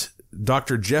met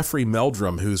Dr. Jeffrey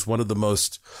Meldrum, who's one of the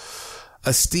most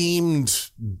esteemed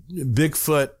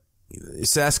Bigfoot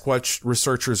Sasquatch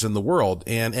researchers in the world.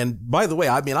 And by the way,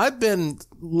 I've been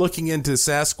looking into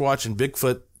Sasquatch and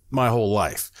Bigfoot my whole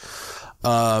life.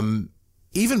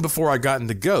 Even before I got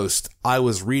into Ghost, I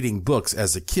was reading books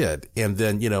as a kid. And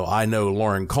then, I know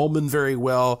Loren Coleman very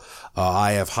well.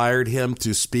 I have hired him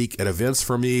to speak at events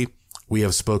for me. We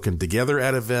have spoken together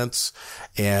at events.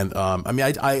 And,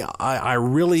 I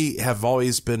really have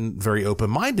always been very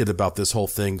open-minded about this whole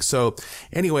thing. So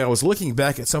anyway, I was looking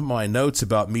back at some of my notes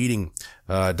about meeting,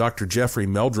 Dr. Jeffrey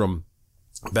Meldrum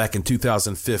back in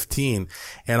 2015.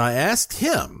 And I asked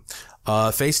him,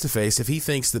 face to face, if he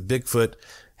thinks that Bigfoot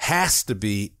has to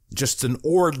be just an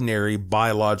ordinary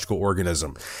biological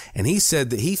organism. And he said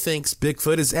that he thinks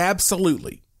Bigfoot is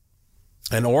absolutely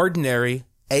an ordinary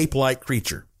ape-like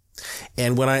creature.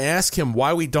 And when I asked him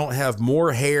why we don't have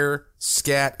more hare,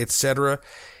 scat, etc.,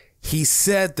 he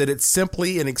said that it's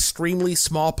simply an extremely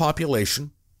small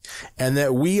population and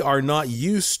that we are not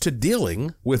used to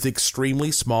dealing with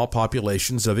extremely small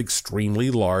populations of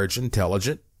extremely large,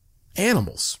 intelligent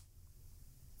animals.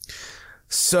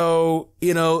 So,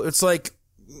 it's like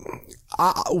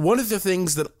one of the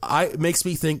things that makes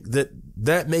me think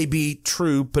that may be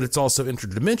true, but it's also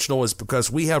interdimensional, is because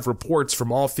we have reports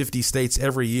from all 50 states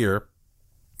every year.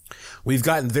 We've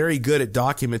gotten very good at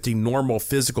documenting normal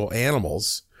physical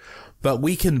animals, but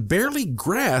we can barely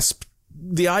grasp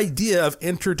the idea of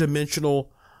interdimensional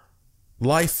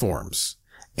life forms.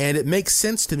 And it makes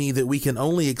sense to me that we can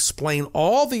only explain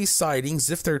all these sightings,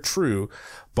 if they're true,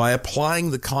 by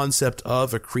applying the concept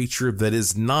of a creature that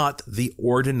is not the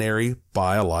ordinary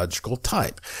biological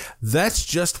type. That's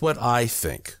just what I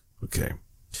think. Okay.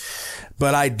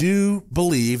 But I do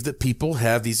believe that people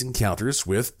have these encounters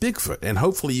with Bigfoot, and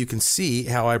hopefully you can see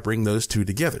how I bring those two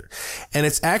together. And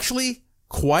it's actually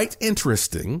quite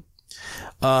interesting,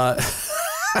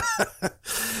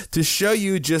 to show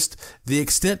you just the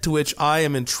extent to which I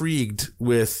am intrigued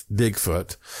with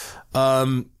Bigfoot.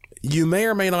 You may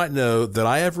or may not know that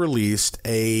I have released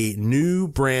a new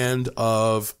brand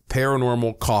of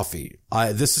paranormal coffee.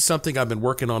 This is something I've been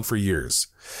working on for years.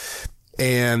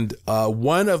 And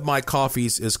one of my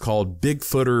coffees is called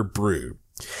Bigfooter Brew.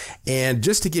 And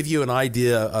just to give you an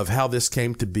idea of how this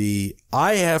came to be,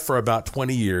 I have for about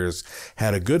 20 years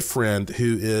had a good friend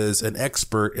who is an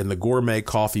expert in the gourmet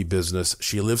coffee business.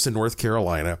 She lives in North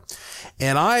Carolina.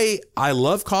 And I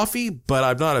love coffee, but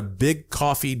I'm not a big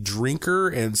coffee drinker.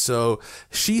 And so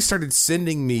she started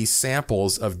sending me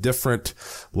samples of different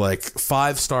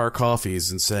 5-star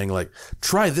coffees and saying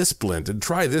try this blend and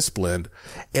try this blend.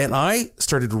 And I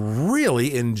started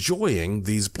really enjoying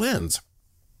these blends.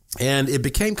 And it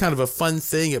became kind of a fun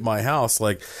thing at my house.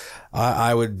 So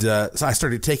I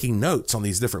started taking notes on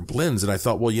these different blends, and I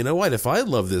thought, well, you know what? If I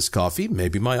love this coffee,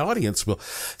 maybe my audience will.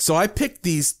 So I picked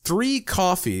these 3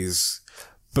 coffees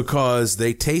because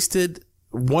they tasted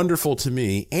wonderful to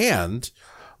me, and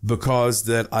because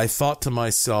that I thought to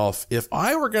myself, if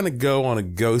I were going to go on a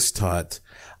ghost hunt,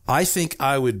 I think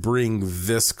I would bring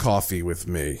this coffee with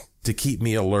me to keep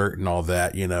me alert and all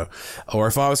that, or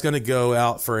if I was going to go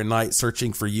out for a night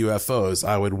searching for UFOs,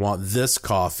 I would want this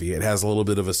coffee. It has a little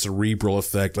bit of a cerebral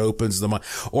effect, opens the mind.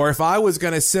 Or if I was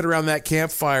going to sit around that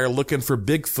campfire looking for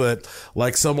Bigfoot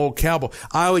like some old cowboy,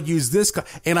 I would use this.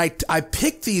 And I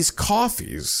picked these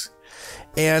coffees.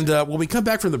 And when we come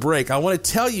back from the break, I want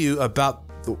to tell you about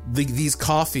these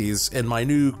coffees and my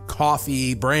new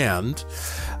coffee brand,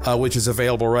 which is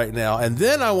available right now. And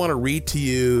then I want to read to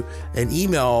you an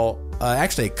email,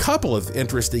 actually a couple of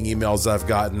interesting emails I've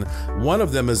gotten. One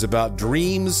of them is about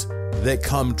dreams that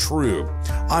come true.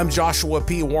 I'm Joshua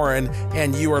P. Warren,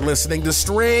 and you are listening to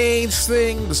Strange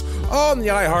Things on the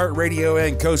iHeartRadio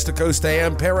and Coast to Coast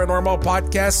AM Paranormal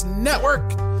Podcast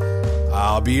Network.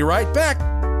 I'll be right back.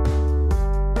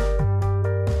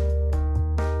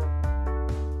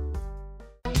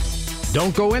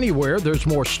 Don't go anywhere. There's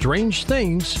more Strange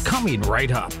Things coming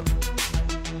right up.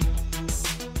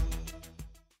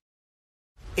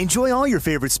 Enjoy all your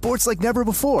favorite sports like never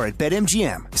before at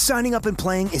BetMGM. Signing up and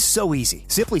playing is so easy.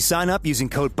 Simply sign up using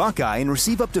code Buckeye and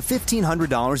receive up to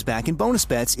 $1,500 back in bonus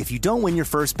bets if you don't win your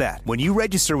first bet. When you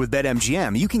register with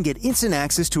BetMGM, you can get instant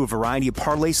access to a variety of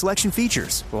parlay selection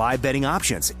features, live betting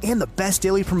options, and the best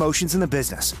daily promotions in the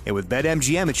business. And with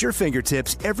BetMGM at your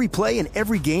fingertips, every play and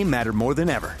every game matter more than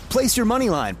ever. Place your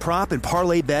moneyline, prop, and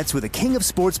parlay bets with the king of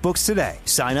sportsbooks today.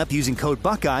 Sign up using code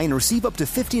Buckeye and receive up to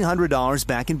 $1,500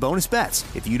 back in bonus bets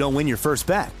if you don't win your first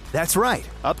bet. That's right,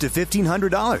 up to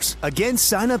 $1,500. Again,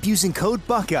 sign up using code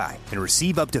Buckeye and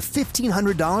receive up to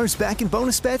 $1,500 back in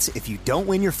bonus bets if you don't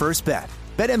win your first bet.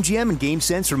 BetMGM and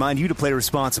GameSense remind you to play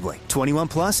responsibly. 21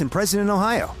 plus and present in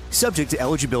Ohio. Subject to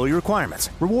eligibility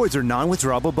requirements. Rewards are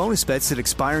non-withdrawable bonus bets that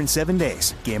expire in 7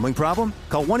 days. Gambling problem?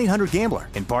 Call 1-800-GAMBLER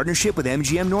in partnership with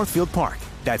MGM Northfield Park.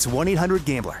 That's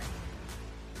 1-800-GAMBLER.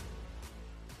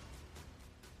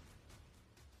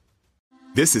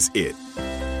 This is it.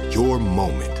 Your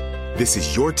moment. This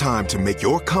is your time to make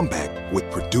your comeback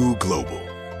with Purdue Global.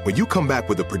 When you come back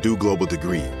with a Purdue Global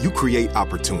degree, you create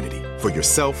opportunity for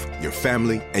yourself, your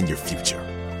family, and your future.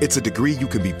 It's a degree you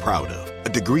can be proud of, a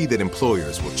degree that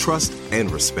employers will trust and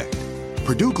respect.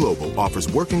 Purdue Global offers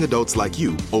working adults like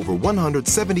you over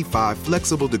 175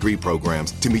 flexible degree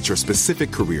programs to meet your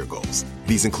specific career goals.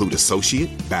 These include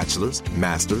associate, bachelor's,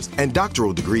 master's, and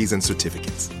doctoral degrees and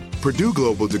certificates. Purdue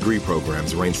Global degree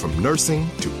programs range from nursing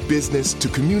to business to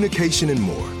communication and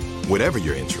more. Whatever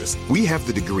your interest, we have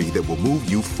the degree that will move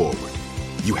you forward.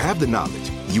 You have the knowledge,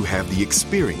 you have the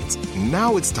experience.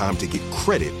 Now it's time to get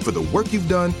credit for the work you've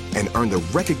done and earn the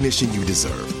recognition you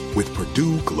deserve with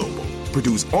Purdue Global,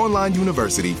 Purdue's online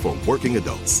university for working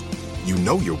adults. You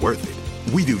know you're worth it.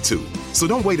 We do too. So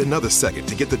don't wait another second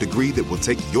to get the degree that will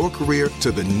take your career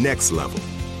to the next level.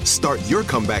 Start your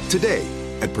comeback today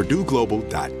at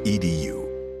purdueglobal.edu.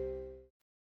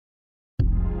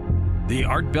 The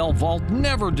Art Bell Vault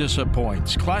never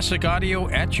disappoints. Classic audio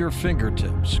at your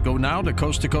fingertips. Go now to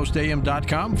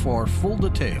coasttocoastam.com for full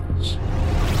details.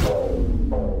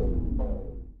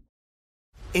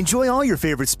 Enjoy all your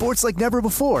favorite sports like never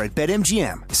before at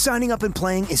BetMGM. Signing up and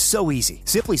playing is so easy.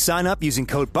 Simply sign up using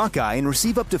code Buckeye and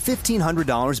receive up to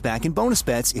 $1,500 back in bonus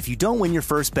bets if you don't win your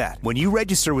first bet. When you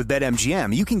register with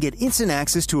BetMGM, you can get instant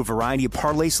access to a variety of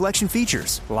parlay selection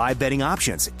features, live betting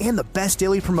options, and the best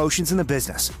daily promotions in the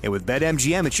business. And with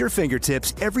BetMGM at your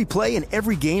fingertips, every play and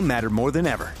every game matter more than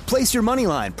ever. Place your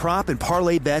moneyline, prop, and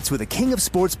parlay bets with the king of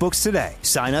sportsbooks today.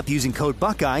 Sign up using code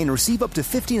Buckeye and receive up to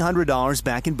 $1,500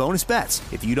 back in bonus bets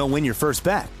if you don't win your first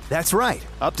bet. That's right,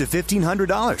 up to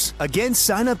 $1,500. Again,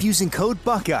 sign up using code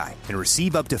Buckeye and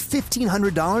receive up to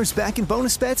 $1,500 back in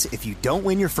bonus bets if you don't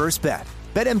win your first bet.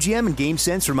 BetMGM and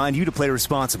GameSense remind you to play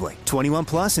responsibly. 21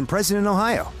 plus and present in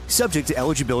Ohio. Subject to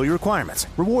eligibility requirements.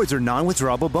 Rewards are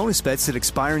non-withdrawable bonus bets that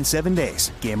expire in 7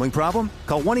 days. Gambling problem?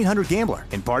 Call 1-800-GAMBLER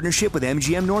in partnership with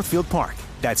MGM Northfield Park.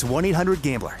 That's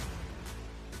 1-800-GAMBLER.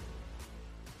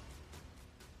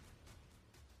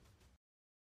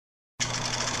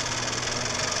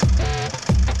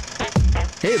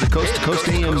 Hey, the Coast to Coast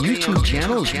AM YouTube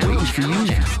channel is waiting for you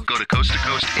now. Go to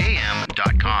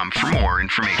coasttocoastam.com for more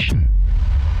information.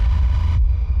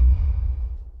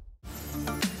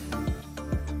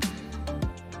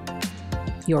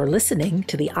 You're listening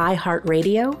to the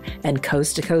iHeartRadio and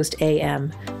Coast to Coast AM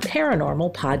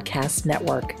Paranormal Podcast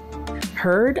Network.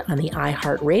 Heard on the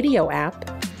iHeartRadio app,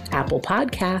 Apple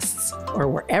Podcasts, or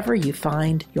wherever you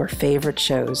find your favorite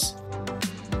shows.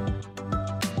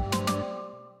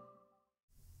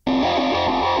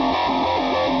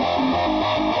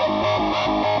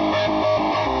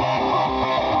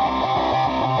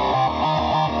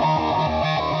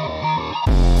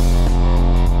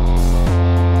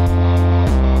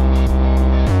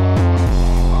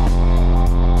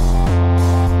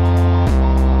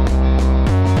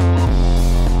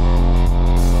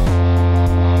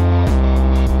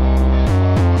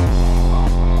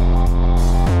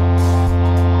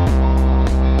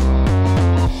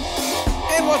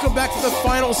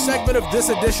 Segment of this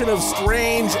edition of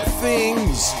Strange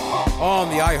Things on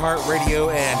the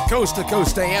iHeartRadio and Coast to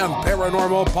Coast AM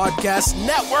Paranormal Podcast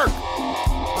Network.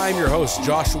 I'm your host,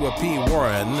 Joshua P.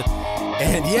 Warren,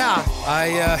 and yeah,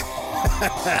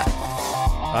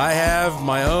 I have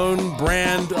my own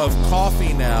brand of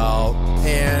coffee now,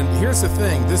 and here's the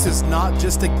thing, this is not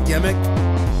just a gimmick,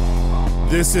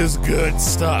 this is good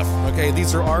stuff, okay?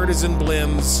 These are artisan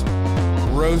blends,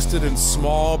 roasted in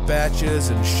small batches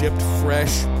and shipped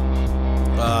fresh.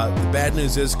 The bad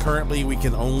news is currently we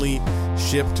can only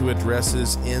ship to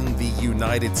addresses in the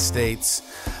United States.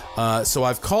 So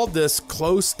I've called this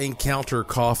Close Encounter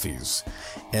Coffees.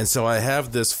 And so I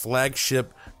have this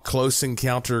flagship Close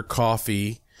Encounter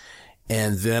coffee.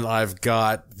 And then I've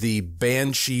got the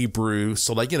Banshee brew.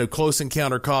 So Close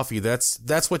Encounter coffee,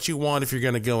 that's what you want if you're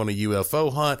going to go on a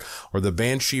UFO hunt, or the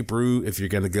Banshee brew if you're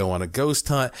going to go on a ghost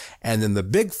hunt. And then the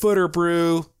Bigfooter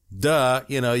brew, you're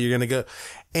going to go.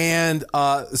 And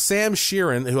Sam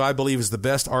Sheeran, who I believe is the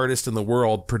best artist in the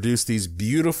world, produced these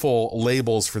beautiful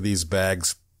labels for these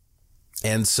bags.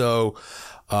 And so,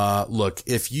 look,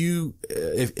 if you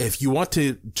want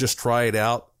to just try it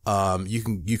out,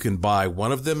 you can buy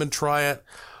one of them and try it,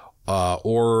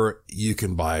 or you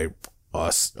can buy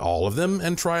all of them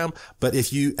and try them. But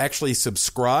if you actually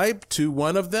subscribe to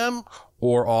one of them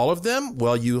or all of them,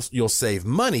 well, you'll save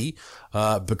money,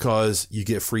 because you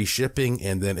get free shipping.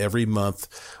 And then every month,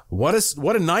 what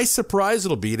a nice surprise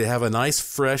it'll be to have a nice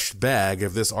fresh bag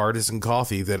of this artisan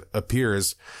coffee that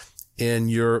appears in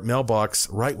your mailbox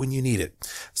right when you need it.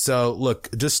 So look,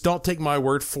 just don't take my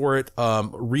word for it.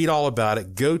 Read all about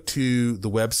it. Go to the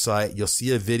website. You'll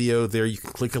see a video there. You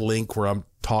can click a link where I'm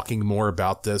talking more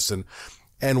about this and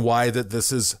why that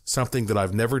this is something that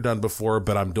I've never done before,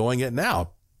 but I'm doing it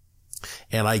now.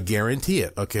 And I guarantee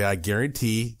it. Okay. I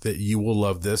guarantee that you will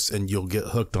love this and you'll get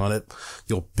hooked on it.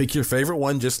 You'll pick your favorite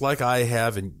one just like I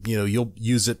have. And, you'll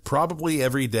use it probably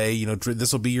every day.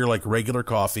 This will be your regular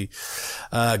coffee.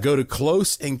 Go to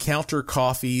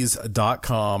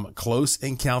closeencountercoffees.com,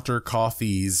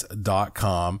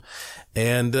 closeencountercoffees.com.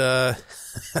 And,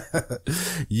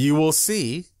 you will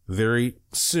see very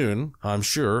soon, I'm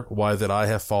sure, why that I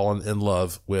have fallen in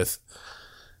love with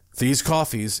these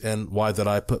coffees and why that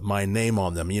I put my name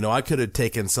on them. You know, I could have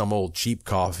taken some old cheap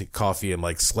coffee and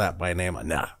like slapped my name on.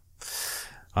 Nah,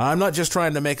 I'm not just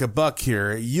trying to make a buck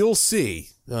here. You'll see.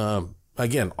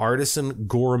 Again, Artisan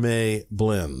Gourmet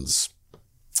Blends.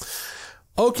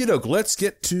 Okie doke, let's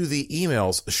get to the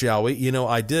emails, shall we? You know,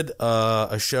 I did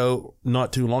a show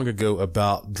not too long ago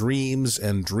about dreams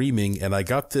and dreaming, and I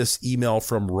got this email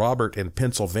from Robert in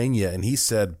Pennsylvania, and he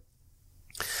said,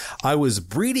 I was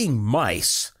breeding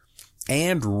mice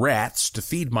and rats to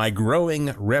feed my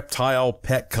growing reptile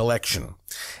pet collection.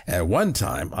 At one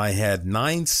time, I had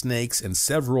 9 snakes and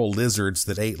several lizards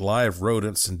that ate live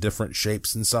rodents in different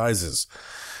shapes and sizes.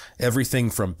 Everything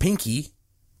from Pinky,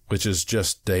 which is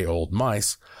just day-old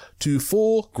mice, to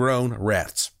full-grown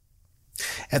rats.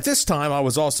 At this time, I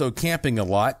was also camping a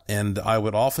lot, and I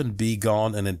would often be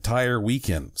gone an entire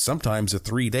weekend, sometimes a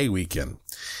 3-day weekend.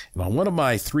 And on one of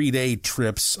my 3-day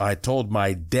trips, I told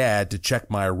my dad to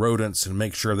check my rodents and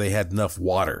make sure they had enough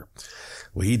water.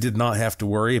 Well, he did not have to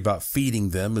worry about feeding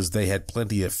them, as they had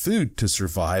plenty of food to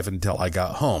survive until I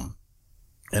got home.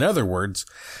 In other words,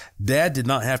 Dad did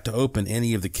not have to open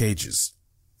any of the cages.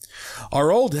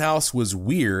 Our old house was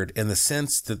weird in the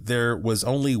sense that there was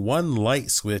only one light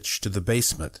switch to the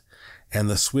basement, and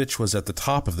the switch was at the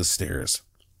top of the stairs.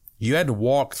 You had to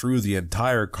walk through the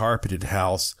entire carpeted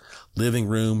house, living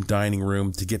room, dining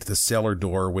room, to get to the cellar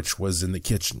door, which was in the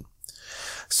kitchen.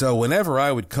 So whenever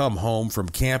I would come home from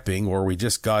camping, or we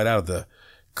just got out of the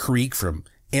creek from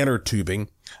inner tubing,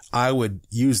 I would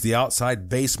use the outside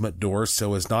basement door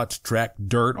so as not to track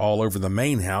dirt all over the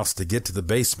main house to get to the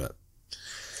basement.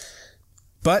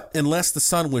 But unless the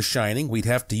sun was shining, we'd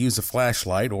have to use a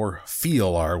flashlight or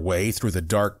feel our way through the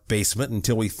dark basement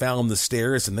until we found the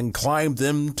stairs and then climbed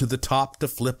them to the top to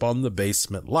flip on the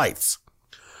basement lights.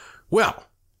 Well,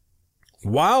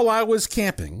 while I was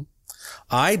camping,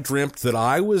 I dreamt that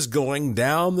I was going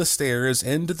down the stairs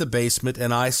into the basement,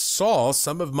 and I saw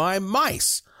some of my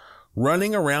mice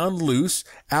running around loose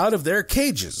out of their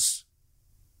cages.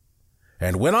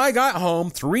 And when I got home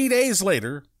 3 days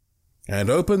later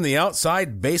and opened the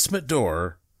outside basement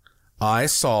door, I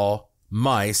saw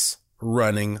mice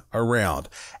running around.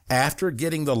 After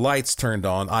getting the lights turned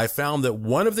on, I found that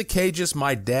one of the cages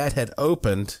my dad had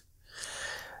opened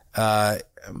and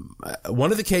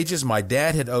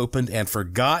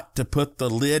forgot to put the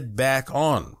lid back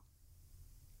on.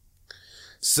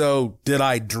 So did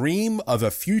I dream of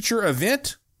a future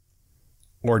event,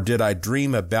 or did I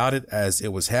dream about it as it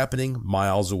was happening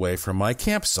miles away from my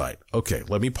campsite? Okay,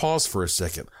 let me pause for a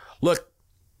second. Look,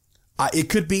 it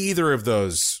could be either of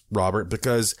those, Robert,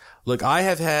 because look, I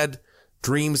have had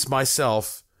dreams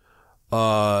myself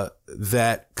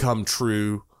that come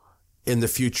true in the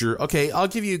future. Okay, I'll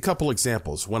give you a couple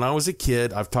examples. When I was a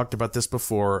kid, I've talked about this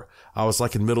before, I was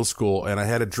like in middle school, and I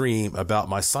had a dream about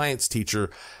my science teacher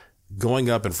going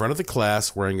up in front of the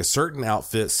class wearing a certain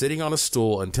outfit, sitting on a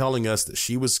stool, and telling us that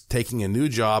she was taking a new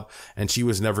job and she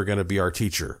was never going to be our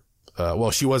teacher.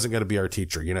 She wasn't going to be our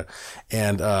teacher, you know.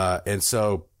 And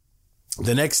so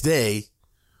the next day,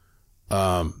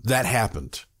 that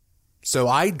happened. So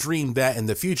I dreamed that in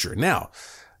the future. Now,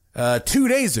 2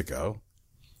 days ago,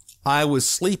 I was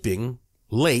sleeping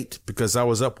late because I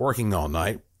was up working all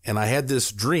night, and I had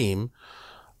this dream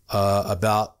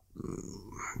about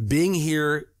being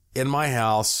here in my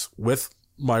house with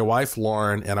my wife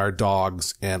Lauren and our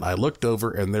dogs, and I looked over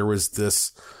and there was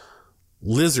this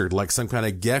lizard, like some kind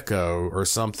of gecko or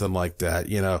something like that,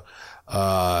 you know,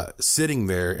 sitting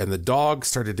there, and the dog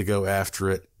started to go after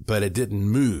it, but it didn't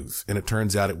move, and it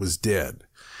turns out it was dead.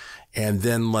 And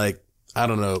then, like, I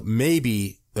don't know,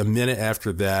 maybe a minute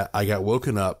after that, I got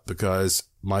woken up because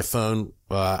my phone,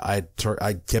 I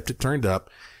kept it turned up,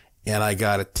 and I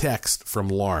got a text from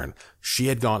Lauren. She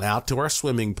had gone out to our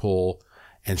swimming pool,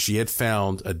 and she had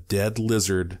found a dead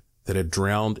lizard that had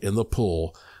drowned in the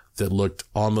pool that looked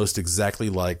almost exactly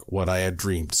like what I had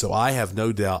dreamed. So I have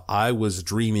no doubt I was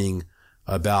dreaming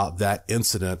about that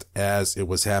incident as it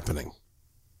was happening.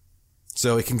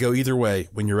 So it can go either way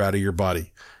when you're out of your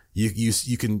body.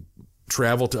 You can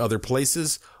travel to other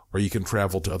places, or you can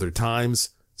travel to other times,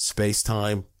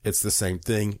 space-time. It's the same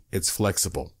thing. It's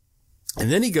flexible. And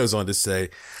then he goes on to say,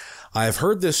 I have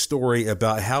heard this story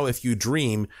about how if you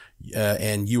dream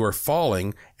and you are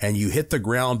falling and you hit the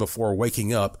ground before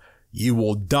waking up, you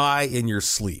will die in your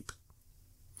sleep.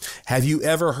 Have you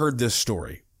ever heard this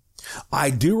story?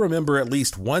 I do remember at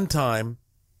least one time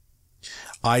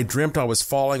I dreamt I was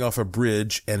falling off a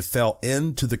bridge and fell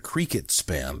into the creek it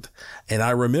spanned. And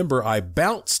I remember I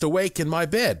bounced awake in my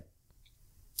bed.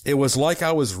 It was like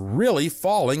I was really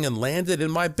falling and landed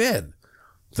in my bed.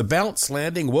 The bounce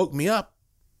landing woke me up,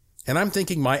 and I'm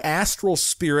thinking my astral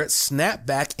spirit snapped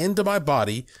back into my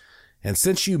body. And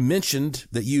since you mentioned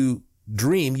that you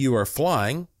dream you are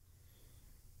flying,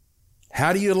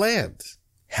 how do you land?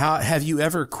 How have you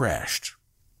ever crashed?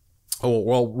 Oh,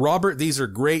 well, Robert, these are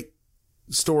great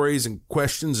stories and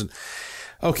questions. And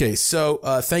okay, so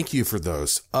thank you for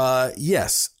those.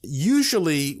 Yes,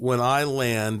 usually when I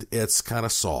land, it's kind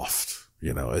of soft.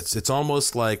 You know, it's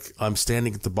almost like I'm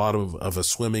standing at the bottom of a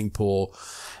swimming pool,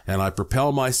 and I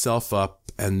propel myself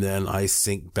up and then I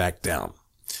sink back down.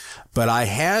 But I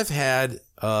have had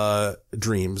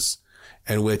dreams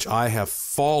in which I have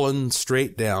fallen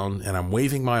straight down and I'm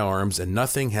waving my arms and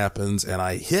nothing happens, and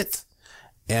I hit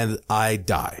and I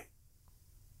die.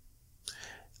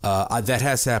 That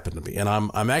has happened to me, and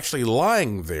I'm actually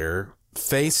lying there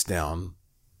face down,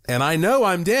 and I know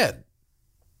I'm dead.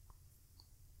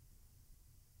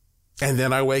 And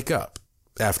then I wake up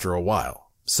after a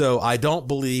while. So I don't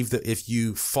believe that if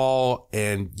you fall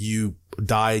and you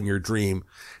die in your dream,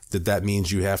 that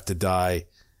means you have to die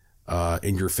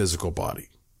in your physical body.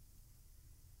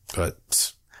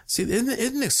 But see,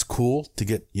 isn't this cool to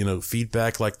get,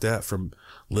 feedback like that from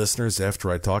listeners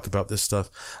after I talk about this stuff?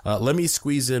 Let me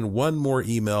squeeze in one more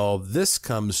email. This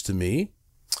comes to me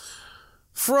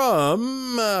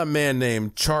from a man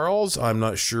named Charles. I'm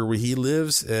not sure where he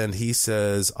lives. And he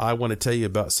says, I want to tell you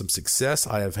about some success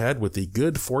I have had with the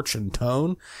Good Fortune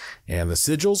Tone and the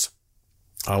sigils.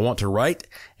 I want to write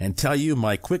and tell you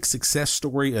my quick success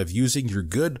story of using your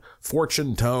Good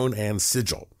Fortune Tone and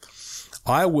sigil.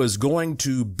 I was going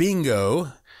to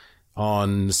bingo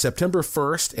on September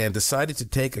 1st and decided to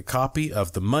take a copy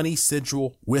of the money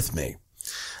sigil with me.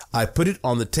 I put it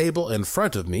on the table in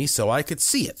front of me so I could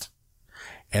see it.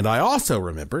 And I also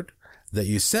remembered that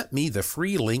you sent me the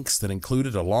free links that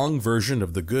included a long version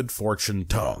of the Good Fortune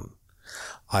Tone.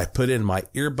 I put in my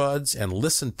earbuds and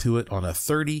listened to it on a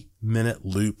 30-minute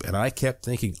loop, and I kept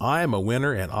thinking, I am a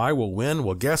winner and I will win.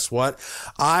 Well, guess what?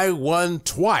 I won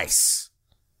twice.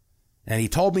 And he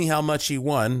told me how much he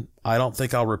won. I don't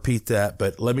think I'll repeat that,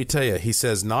 but let me tell you, he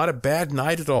says, not a bad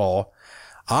night at all.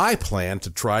 I plan to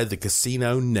try the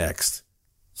casino next.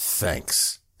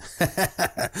 Thanks.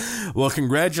 Well,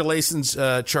 congratulations,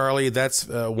 Charlie. That's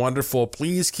wonderful.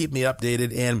 Please keep me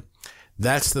updated. And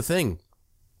that's the thing.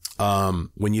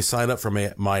 When you sign up for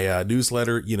my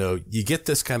newsletter, you get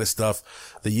this kind of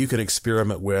stuff that you can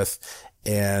experiment with.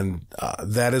 And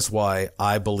that is why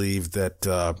I believe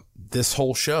that this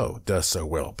whole show does so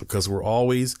well, because we're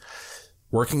always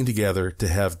working together to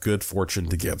have good fortune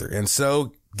together. And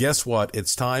so guess what?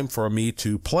 It's time for me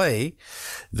to play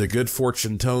the Good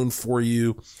Fortune Tone for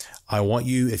you. I want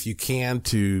you, if you can,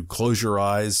 to close your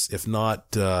eyes. If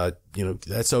not,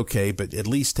 that's okay, but at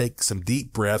least take some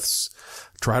deep breaths.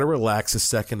 Try to relax a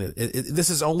second. This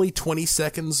is only 20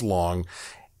 seconds long.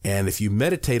 And if you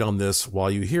meditate on this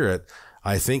while you hear it,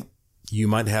 I think you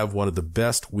might have one of the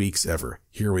best weeks ever.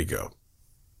 Here we go.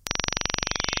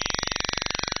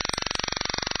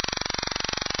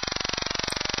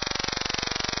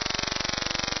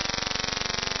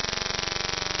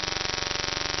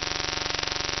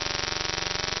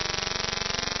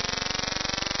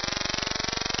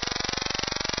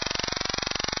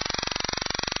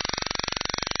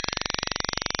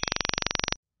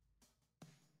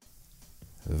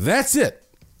 That's it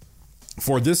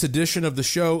for this edition of the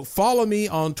show. Follow me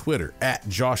on Twitter at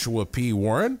Joshua P.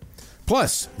 Warren.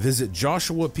 Plus, visit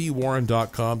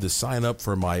joshuapwarren.com to sign up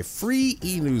for my free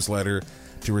e-newsletter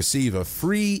to receive a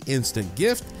free instant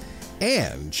gift,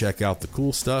 and check out the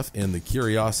cool stuff in the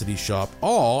Curiosity Shop,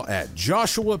 all at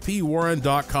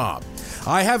joshuapwarren.com.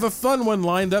 I have a fun one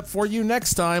lined up for you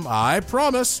next time, I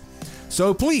promise.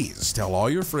 So please tell all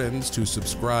your friends to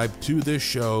subscribe to this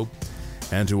show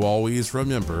and to always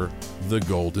remember the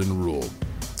golden rule.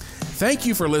 Thank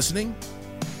you for listening.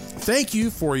 Thank you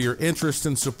for your interest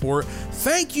and support.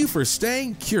 Thank you for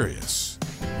staying curious.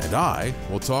 And I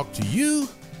will talk to you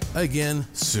again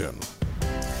soon.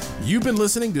 You've been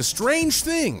listening to Strange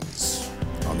Things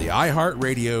on the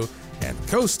iHeartRadio and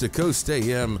Coast to Coast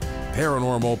AM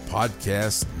Paranormal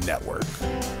Podcast Network.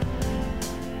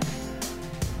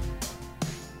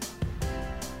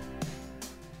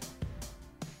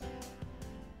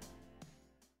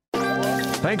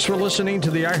 Thanks for listening to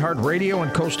the iHeartRadio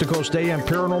and Coast to Coast AM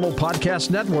Paranormal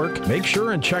Podcast Network. Make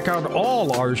sure and check out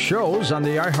all our shows on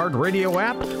the iHeartRadio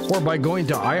app or by going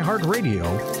to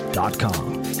iHeartRadio.com.